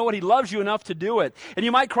 And you know what? He loves you enough to do it. And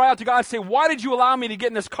you might cry out to God and say, why did you allow me to get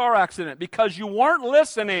in this car accident? Because you weren't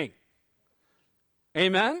listening.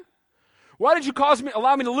 Amen? Why did you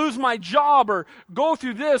allow me to lose my job or go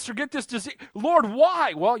through this or get this disease? Lord,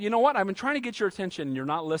 why? Well, you know what? I've been trying to get your attention and you're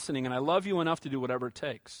not listening, and I love you enough to do whatever it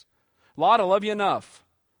takes. Lot, I love you enough.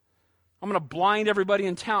 I'm going to blind everybody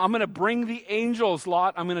in town. I'm going to bring the angels,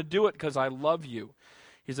 Lot. I'm going to do it because I love you.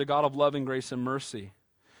 He's a God of love and grace and mercy.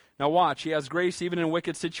 Now watch. He has grace even in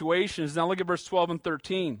wicked situations. Now look at verse 12 and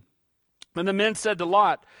 13. Then the men said to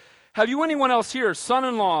Lot, have you anyone else here,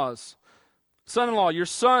 son-in-law, your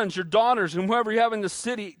sons, your daughters, and whoever you have in the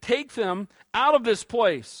city, take them out of this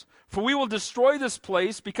place. For we will destroy this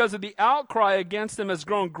place because of the outcry against them has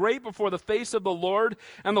grown great before the face of the Lord,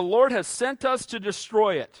 and the Lord has sent us to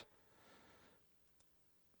destroy it.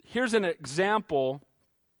 Here's an example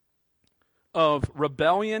of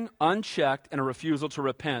rebellion unchecked and a refusal to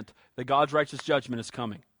repent, that God's righteous judgment is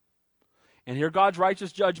coming. And here God's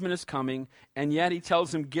righteous judgment is coming, and yet he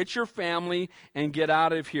tells him, get your family and get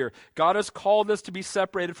out of here. God has called us to be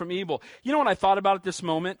separated from evil. You know what I thought about at this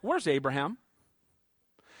moment? Where's Abraham?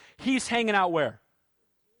 He's hanging out where?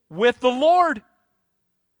 With the Lord.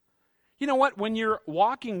 You know what? When you're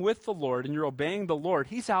walking with the Lord and you're obeying the Lord,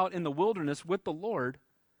 he's out in the wilderness with the Lord,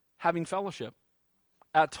 having fellowship,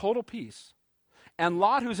 at total peace. And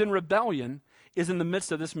Lot, who's in rebellion, is in the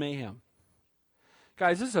midst of this mayhem.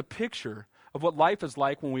 Guys, this is a picture of what life is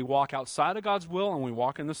like when we walk outside of God's will and we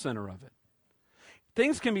walk in the center of it.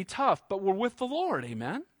 Things can be tough, but we're with the Lord,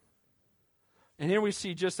 amen? And here we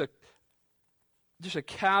see just a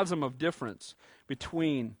chasm of difference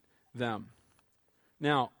between them.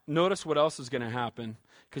 Now, notice what else is going to happen,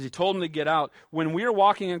 because he told them to get out. When we are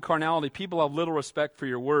walking in carnality, people have little respect for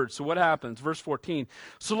your words. So what happens? Verse 14.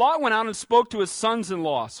 So Lot went out and spoke to his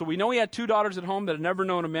sons-in-law. So we know he had 2 daughters at home that had never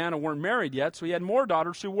known a man and weren't married yet, so he had more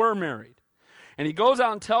daughters who were married. And he goes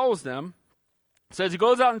out and tells them, he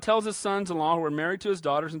goes out and tells his sons-in-law who were married to his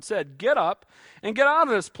daughters and said, get up and get out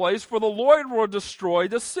of this place, for the Lord will destroy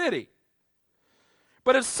the city.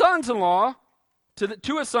 But his sons-in-law,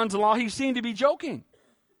 to his sons-in-law, he seemed to be joking.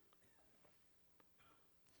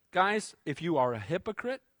 Guys, if you are a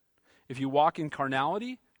hypocrite, if you walk in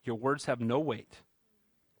carnality, your words have no weight.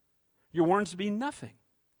 Your words mean nothing.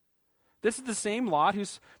 This is the same Lot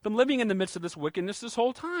who's been living in the midst of this wickedness this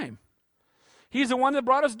whole time. He's the one that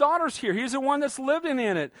brought his daughters here. He's the one that's living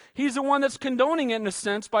in it. He's the one that's condoning it in a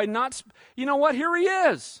sense by not, you know what, here he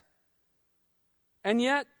is. And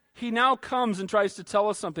yet, he now comes and tries to tell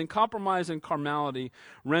us something. Compromise and carnality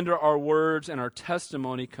render our words and our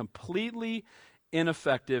testimony completely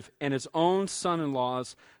ineffective, and his own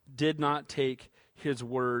son-in-laws did not take his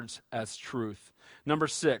words as truth. Number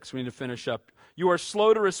 6, we need to finish up. You are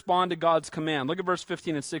slow to respond to God's command. Look at verse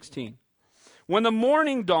 15 and 16. When the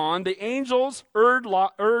morning dawned, the angels urged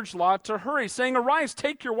Lot to hurry, saying, arise,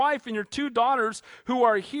 take your wife and your 2 daughters who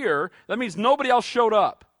are here. That means nobody else showed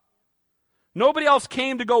up. Nobody else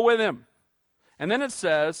came to go with him. And then it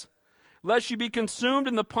says, lest you be consumed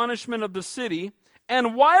in the punishment of the city.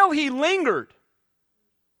 And while he lingered,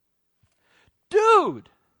 dude,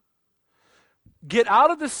 get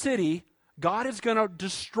out of the city. God is going to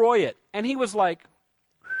destroy it. And he was like,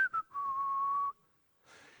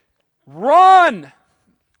 run.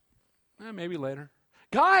 Maybe later.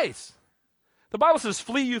 Guys, the Bible says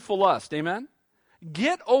flee youthful lust. Amen?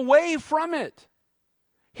 Get away from it.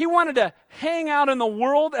 He wanted to hang out in the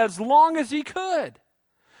world as long as he could.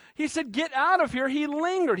 He said, get out of here. He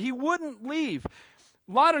lingered. He wouldn't leave.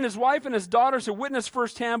 Lot and his wife and his daughters had witnessed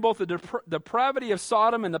firsthand both the depravity of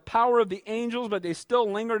Sodom and the power of the angels, but they still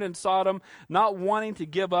lingered in Sodom, not wanting to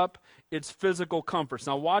give up its physical comforts.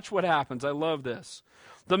 Now watch what happens. I love this.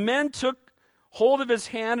 The men took hold of his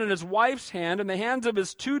hand and his wife's hand and the hands of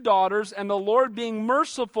his 2 daughters, and the Lord being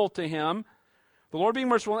merciful to him,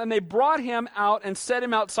 and they brought him out and set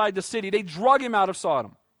him outside the city. They drug him out of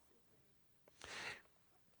Sodom.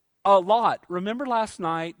 Lot, remember last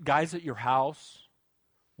night, guys at your house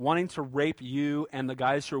wanting to rape you and the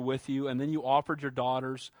guys who are with you, and then you offered your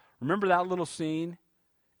daughters. Remember that little scene?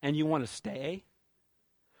 And you want to stay?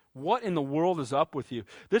 What in the world is up with you?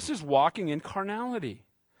 This is walking in carnality.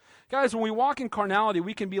 Guys, when we walk in carnality,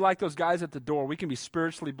 we can be like those guys at the door. We can be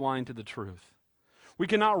spiritually blind to the truth. We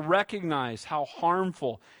cannot recognize how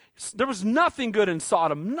harmful. There was nothing good in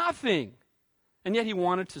Sodom, nothing. And yet he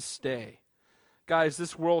wanted to stay. Guys,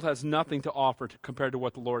 this world has nothing to offer compared to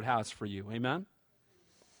what the Lord has for you. Amen?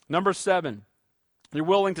 Number 7, you're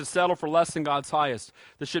willing to settle for less than God's highest.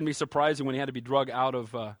 This shouldn't be surprising when he had to be drugged out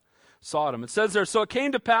of Sodom. It says there, so it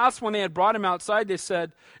came to pass when they had brought him outside, they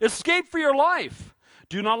said, escape for your life.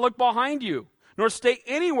 Do not look behind you, nor stay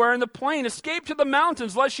anywhere in the plain. Escape to the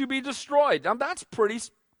mountains, lest you be destroyed. Now that's pretty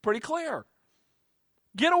clear.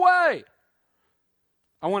 Get away.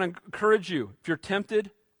 I want to encourage you, if you're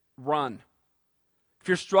tempted, run. If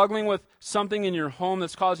you're struggling with something in your home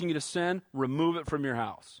that's causing you to sin, remove it from your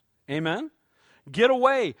house. Amen? Get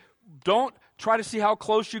away. Don't try to see how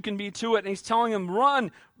close you can be to it. And he's telling them,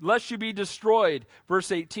 run, lest you be destroyed.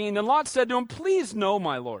 Verse 18, then Lot said to him, please no,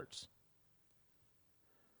 my lords.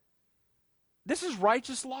 This is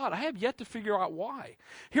righteous Lot. I have yet to figure out why.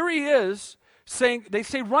 Here he is saying, they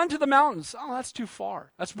say, run to the mountains. Oh, that's too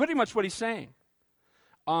far. That's pretty much what he's saying.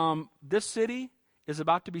 This city is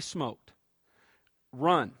about to be smoked.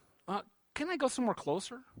 Run. Can I go somewhere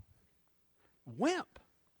closer? Wimp.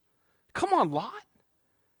 Come on, Lot.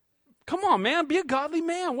 Come on, man. Be a godly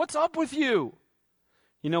man. What's up with you?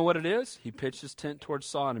 You know what it is? He pitched his tent towards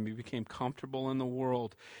Sodom. He became comfortable in the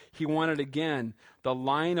world. He wanted, again, the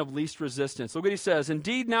line of least resistance. Look what he says.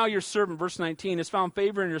 Indeed, now your servant, verse 19, has found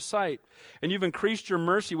favor in your sight, and you've increased your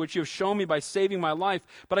mercy, which you have shown me by saving my life.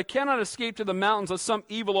 But I cannot escape to the mountains, lest some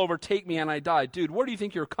evil overtake me and I die. Dude, where do you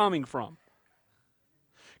think you're coming from?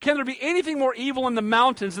 Can there be anything more evil in the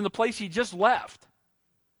mountains than the place he just left?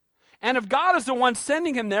 And if God is the one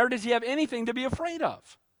sending him there, does he have anything to be afraid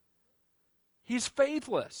of? He's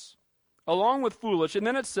faithless. along with foolish. And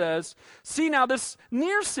then it says, see now this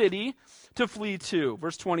near city to flee to.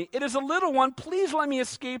 Verse 20, it is a little one. Please let me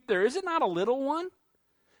escape there. Is it not a little one?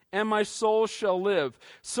 And my soul shall live.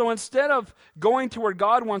 So instead of going to where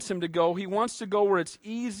God wants him to go, he wants to go where it's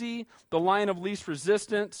easy, the line of least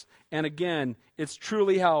resistance. And again, it's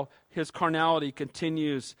truly how his carnality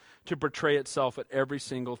continues to portray itself at every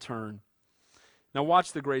single turn. Now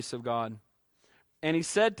watch the grace of God. And he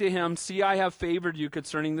said to him, see, I have favored you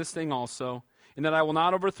concerning this thing also, and that I will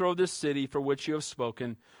not overthrow this city for which you have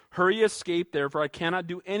spoken. Hurry, escape there, for I cannot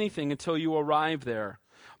do anything until you arrive there.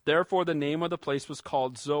 Therefore, the name of the place was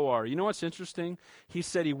called Zoar. You know what's interesting? He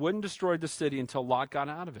said he wouldn't destroy the city until Lot got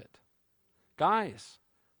out of it. Guys,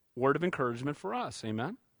 word of encouragement for us,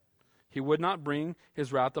 amen? He would not bring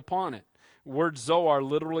his wrath upon it. Word Zoar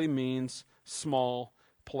literally means small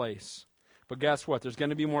place. But guess what? There's going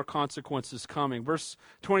to be more consequences coming. Verse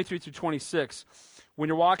 23 through 26. When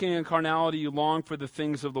you're walking in carnality, you long for the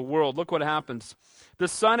things of the world. Look what happens. The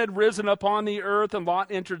sun had risen upon the earth, and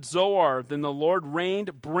Lot entered Zoar. Then the Lord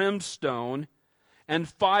rained brimstone and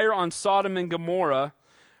fire on Sodom and Gomorrah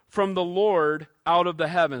from the Lord out of the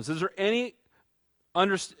heavens. Is there any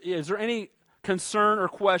concern or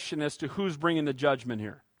question as to who's bringing the judgment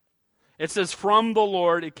here? It says from the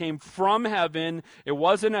Lord. It came from heaven. It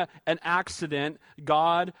wasn't an accident.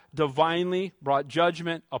 God divinely brought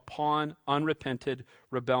judgment upon unrepented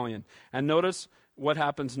rebellion. And notice what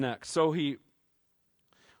happens next. So he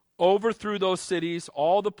overthrew those cities,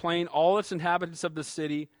 all the plain, all its inhabitants of the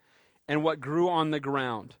city, and what grew on the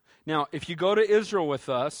ground. Now, if you go to Israel with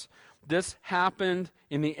us, this happened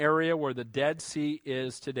in the area where the Dead Sea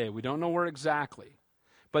is today. We don't know where exactly,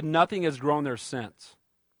 but nothing has grown there since.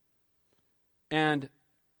 And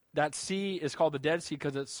that sea is called the Dead Sea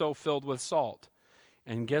because it's so filled with salt.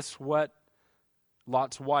 And guess what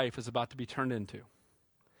Lot's wife is about to be turned into?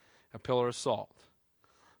 A pillar of salt.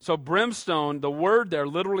 So brimstone, the word there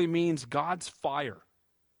literally means God's fire.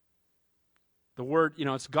 The word,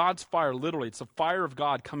 it's God's fire, literally. It's the fire of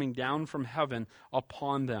God coming down from heaven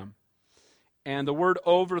upon them. And the word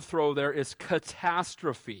overthrow there is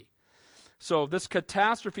catastrophe. So this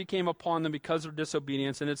catastrophe came upon them because of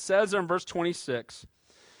disobedience. And it says there in verse 26,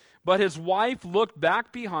 but his wife looked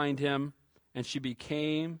back behind him, and she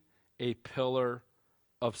became a pillar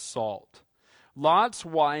of salt. Lot's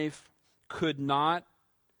wife could not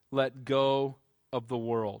let go of the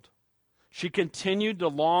world. She continued to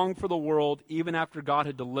long for the world even after God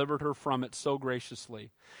had delivered her from it so graciously.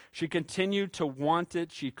 She continued to want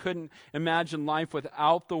it. She couldn't imagine life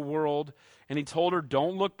without the world. And he told her,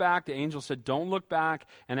 don't look back. The angel said, don't look back.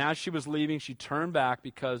 And as she was leaving, she turned back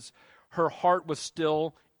because her heart was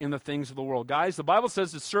still in the things of the world. Guys, the Bible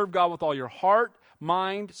says to serve God with all your heart,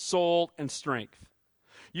 mind, soul, and strength.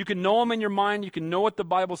 You can know him in your mind. You can know what the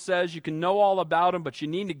Bible says. You can know all about him, but you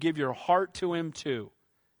need to give your heart to him too.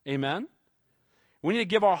 Amen? We need to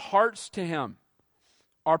give our hearts to him.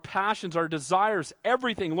 Our passions, our desires,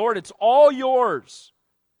 everything. Lord, it's all yours.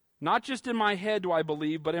 Not just in my head do I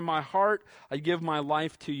believe, but in my heart I give my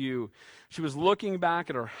life to you. She was looking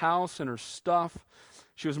back at her house and her stuff.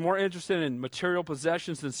 She was more interested in material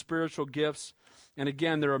possessions than spiritual gifts. And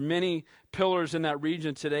again, there are many pillars in that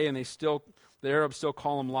region today, and the Arabs still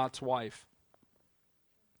call him Lot's wife.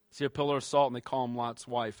 See a pillar of salt, and they call him Lot's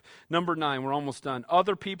wife. Number 9, we're almost done.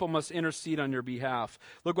 Other people must intercede on your behalf.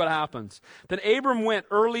 Look what happens. Then Abram went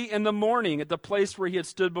early in the morning at the place where he had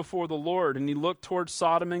stood before the Lord, and he looked toward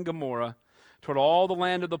Sodom and Gomorrah, toward all the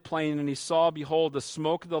land of the plain, and he saw, behold, the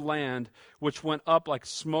smoke of the land, which went up like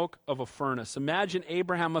smoke of a furnace. Imagine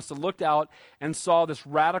Abraham must have looked out and saw this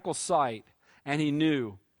radical sight, and he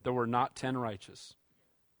knew there were not 10 righteous.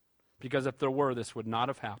 Because if there were, this would not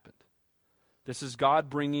have happened. This is God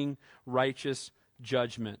bringing righteous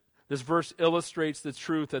judgment. This verse illustrates the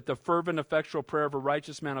truth that the fervent, effectual prayer of a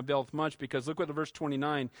righteous man availeth much, because look at the verse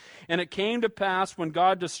 29. And it came to pass when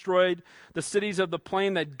God destroyed the cities of the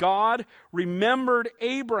plain that God remembered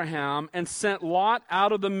Abraham and sent Lot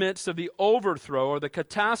out of the midst of the overthrow or the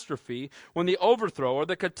catastrophe, the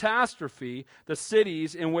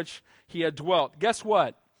cities in which he had dwelt. Guess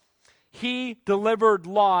what? He delivered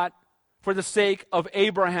Lot for the sake of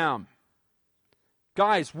Abraham.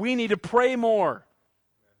 Guys, we need to pray more.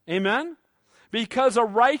 Amen? Because a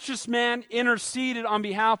righteous man interceded on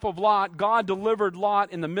behalf of Lot, God delivered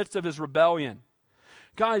Lot in the midst of his rebellion.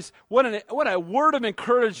 Guys, what a word of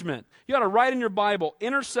encouragement. You got to write in your Bible,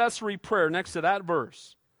 intercessory prayer next to that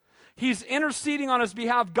verse. He's interceding on his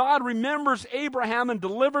behalf. God remembers Abraham and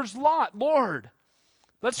delivers Lot. Lord,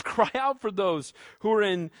 let's cry out for those who are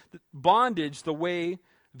in bondage the way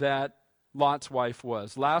that Lot's wife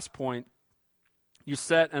was. Last point. You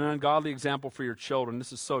set an ungodly example for your children.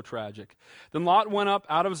 This is so tragic. Then Lot went up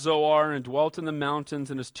out of Zoar and dwelt in the mountains,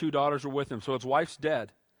 and his 2 daughters were with him. So his wife's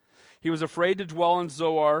dead. He was afraid to dwell in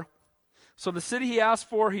Zoar. So the city he asked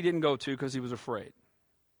for, he didn't go to because he was afraid.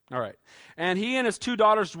 All right. And he and his 2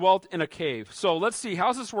 daughters dwelt in a cave. So let's see.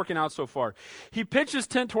 How's this working out so far? He pitched his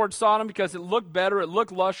tent towards Sodom because it looked better, it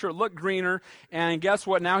looked lusher, it looked greener. And guess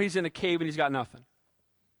what? Now he's in a cave and he's got nothing.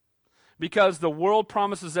 Because the world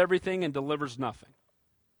promises everything and delivers nothing.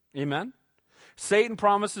 Amen? Satan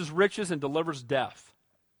promises riches and delivers death.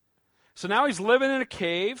 So now he's living in a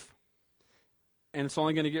cave, and it's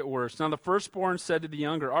only going to get worse. Now the firstborn said to the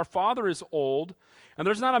younger, our father is old, and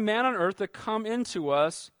there's not a man on earth that come into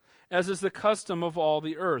us, as is the custom of all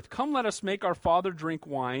the earth. Come, let us make our father drink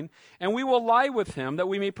wine, and we will lie with him, that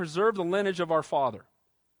we may preserve the lineage of our father.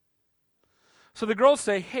 So the girls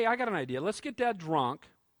say, hey, I got an idea. Let's get Dad drunk,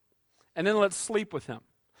 and then let's sleep with him.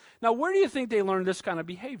 Now, where do you think they learned this kind of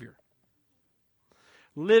behavior?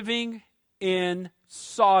 Living in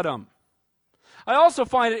Sodom. I also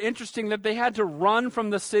find it interesting that they had to run from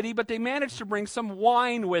the city, but they managed to bring some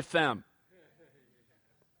wine with them.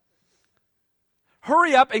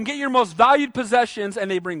 Hurry up and get your most valued possessions,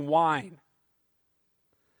 and they bring wine.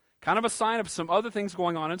 Kind of a sign of some other things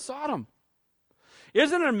going on in Sodom.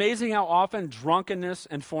 Isn't it amazing how often drunkenness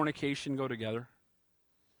and fornication go together?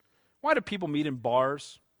 Why do people meet in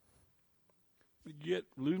bars?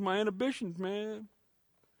 Lose my inhibitions, man.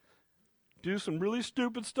 Do some really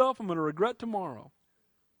stupid stuff I'm going to regret tomorrow.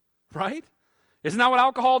 Right? Isn't that what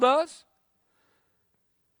alcohol does?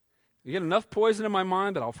 You get enough poison in my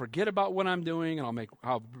mind that I'll forget about what I'm doing, and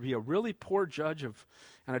I'll be a really poor judge and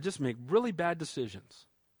I just make really bad decisions.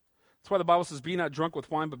 That's why the Bible says, be not drunk with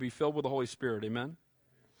wine, but be filled with the Holy Spirit. Amen?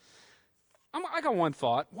 I got one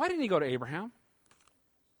thought. Why didn't he go to Abraham?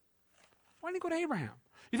 Why didn't he go to Abraham?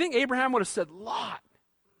 You think Abraham would have said, Lot?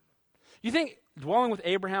 You think dwelling with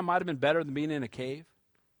Abraham might have been better than being in a cave?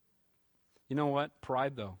 You know what?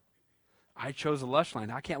 Pride, though. I chose a lush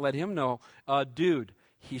land. I can't let him know. Dude,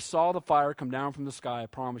 he saw the fire come down from the sky. I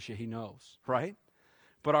promise you, he knows. Right?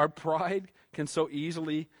 But our pride can so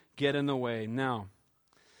easily get in the way. Now,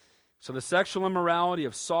 so the sexual immorality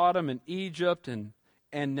of Sodom and Egypt and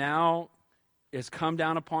now has come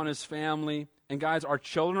down upon his family. And guys, our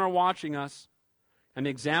children are watching us. And the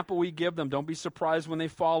example we give them, don't be surprised when they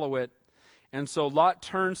follow it. And so Lot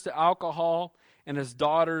turns to alcohol, and his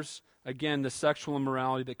daughters, again, the sexual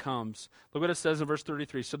immorality that comes. Look what it says in verse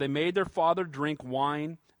 33. So they made their father drink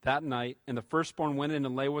wine that night, and the firstborn went in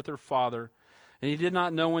and lay with her father. And he did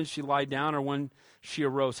not know when she lied down or when she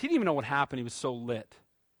arose. He didn't even know what happened. He was so lit.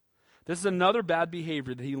 This is another bad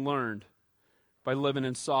behavior that he learned by living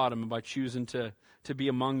in Sodom and by choosing to be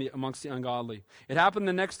amongst the ungodly. It happened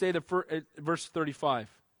the next day, verse 35,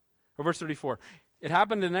 or verse 34. It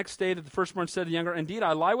happened the next day that the firstborn said to the younger, indeed,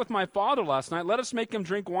 I lie with my father last night. Let us make him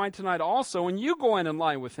drink wine tonight also, and you go in and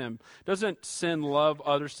lie with him. Doesn't sin love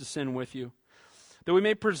others to sin with you? That we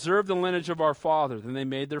may preserve the lineage of our father. Then they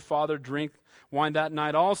made their father drink wine that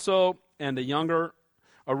night also, and the younger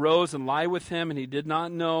arose and lied with him, and he did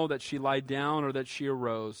not know that she lied down or that she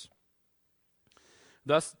arose.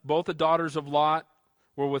 Thus, both the daughters of Lot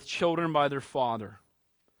were with children by their father.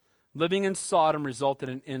 Living in Sodom resulted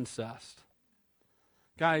in incest.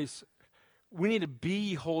 Guys, we need to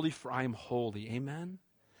be holy, for I am holy. Amen?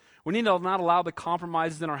 We need to not allow the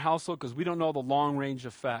compromises in our household because we don't know the long-range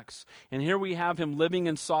effects. And here we have him living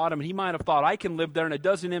in Sodom. He might have thought, I can live there and it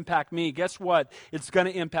doesn't impact me. Guess what? It's going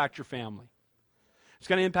to impact your family. It's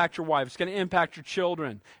going to impact your wife. It's going to impact your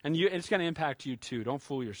children. And it's going to impact you too. Don't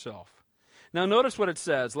fool yourself. Now notice what it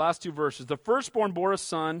says, last 2 verses. The firstborn bore a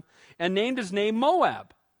son and named his name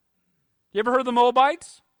Moab. You ever heard of the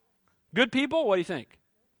Moabites? Good people? What do you think?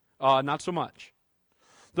 Not so much.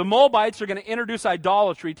 The Moabites are going to introduce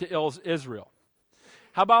idolatry to Israel.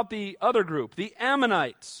 How about the other group, the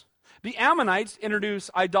Ammonites? The Ammonites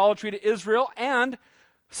introduce idolatry to Israel and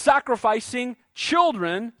sacrificing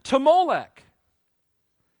children to Molech.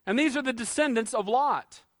 And these are the descendants of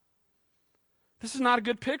Lot. This is not a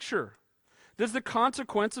good picture. This is the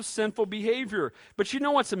consequence of sinful behavior. But you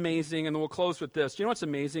know what's amazing, and we'll close with this. You know what's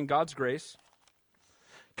amazing? God's grace.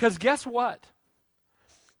 Because guess what?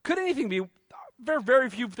 Could anything be, very, very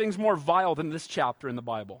few things more vile than this chapter in the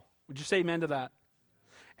Bible? Would you say amen to that?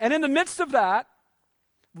 And in the midst of that,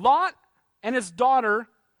 Lot and his daughter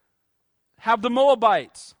have the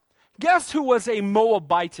Moabites. Guess who was a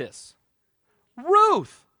Moabitess?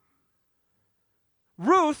 Ruth.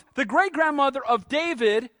 Ruth, the great-grandmother of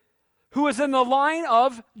David, who is in the line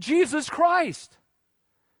of Jesus Christ.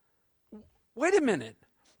 Wait a minute.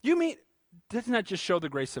 You mean, doesn't that just show the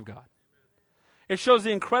grace of God? It shows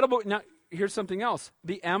the incredible. Now, here's something else.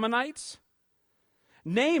 The Ammonites,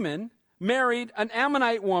 Naaman married an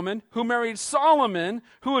Ammonite woman who married Solomon,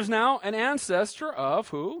 who is now an ancestor of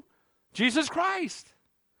who? Jesus Christ.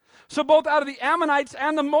 So both out of the Ammonites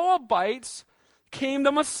and the Moabites came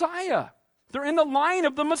the Messiah. They're in the line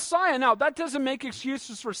of the Messiah. Now, that doesn't make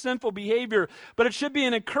excuses for sinful behavior, but it should be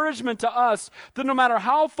an encouragement to us that no matter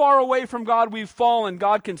how far away from God we've fallen,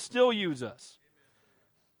 God can still use us.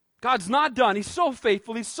 God's not done. He's so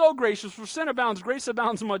faithful. He's so gracious. Where sin abounds, grace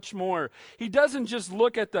abounds much more. He doesn't just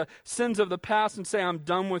look at the sins of the past and say, I'm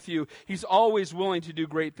done with you. He's always willing to do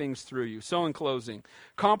great things through you. So in closing,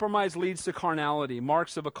 compromise leads to carnality,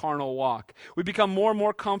 marks of a carnal walk. We become more and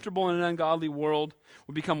more comfortable in an ungodly world.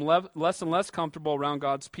 We become less and less comfortable around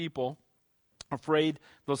God's people, afraid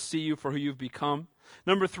they'll see you for who you've become.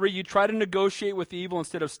 Number 3, you try to negotiate with evil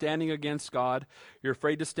instead of standing against God. You're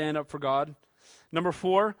afraid to stand up for God. Number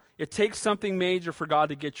 4, it takes something major for God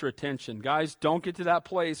to get your attention. Guys, don't get to that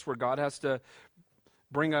place where God has to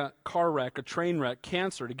bring a car wreck, a train wreck,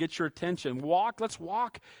 cancer to get your attention. Let's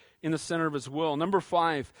walk in the center of his will. Number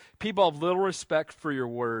 5, people have little respect for your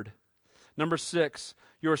word. Number 6,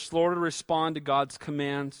 you are slow to respond to God's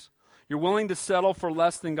commands. You're willing to settle for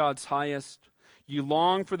less than God's highest. You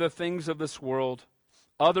long for the things of this world.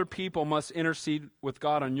 Other people must intercede with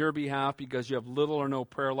God on your behalf because you have little or no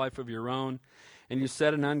prayer life of your own. And you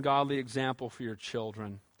set an ungodly example for your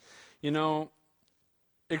children. You know,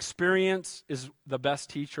 experience is the best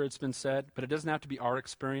teacher, it's been said, but it doesn't have to be our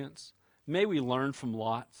experience. May we learn from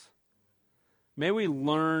Lot's. May we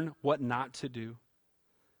learn what not to do.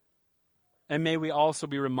 And may we also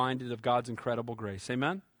be reminded of God's incredible grace.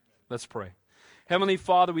 Amen? Let's pray. Heavenly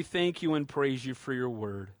Father, we thank you and praise you for your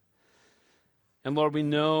word. And Lord, we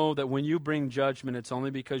know that when you bring judgment, it's only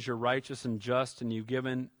because you're righteous and just and you've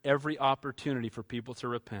given every opportunity for people to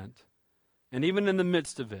repent. And even in the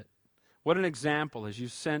midst of it, what an example as you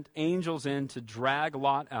sent angels in to drag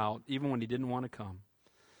Lot out even when he didn't want to come.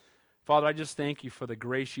 Father, I just thank you for the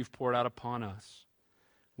grace you've poured out upon us.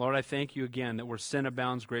 Lord, I thank you again that where sin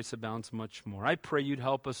abounds, grace abounds much more. I pray you'd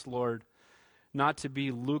help us, Lord, not to be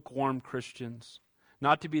lukewarm Christians,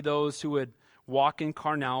 not to be those who would walk in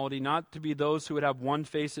carnality, not to be those who would have one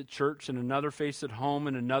face at church and another face at home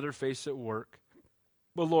and another face at work.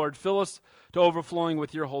 But Lord, fill us to overflowing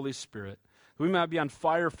with your Holy Spirit, that we might be on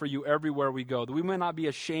fire for you everywhere we go, that we might not be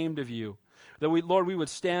ashamed of you, that we, Lord, we would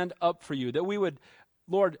stand up for you, that we would,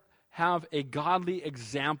 Lord, have a godly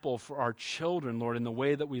example for our children, Lord, in the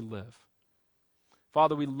way that we live.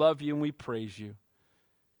 Father, we love you and we praise you.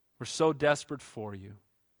 We're so desperate for you.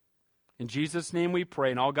 In Jesus' name we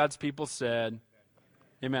pray, and all God's people said,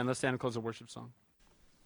 Amen. Let's stand and close the worship song.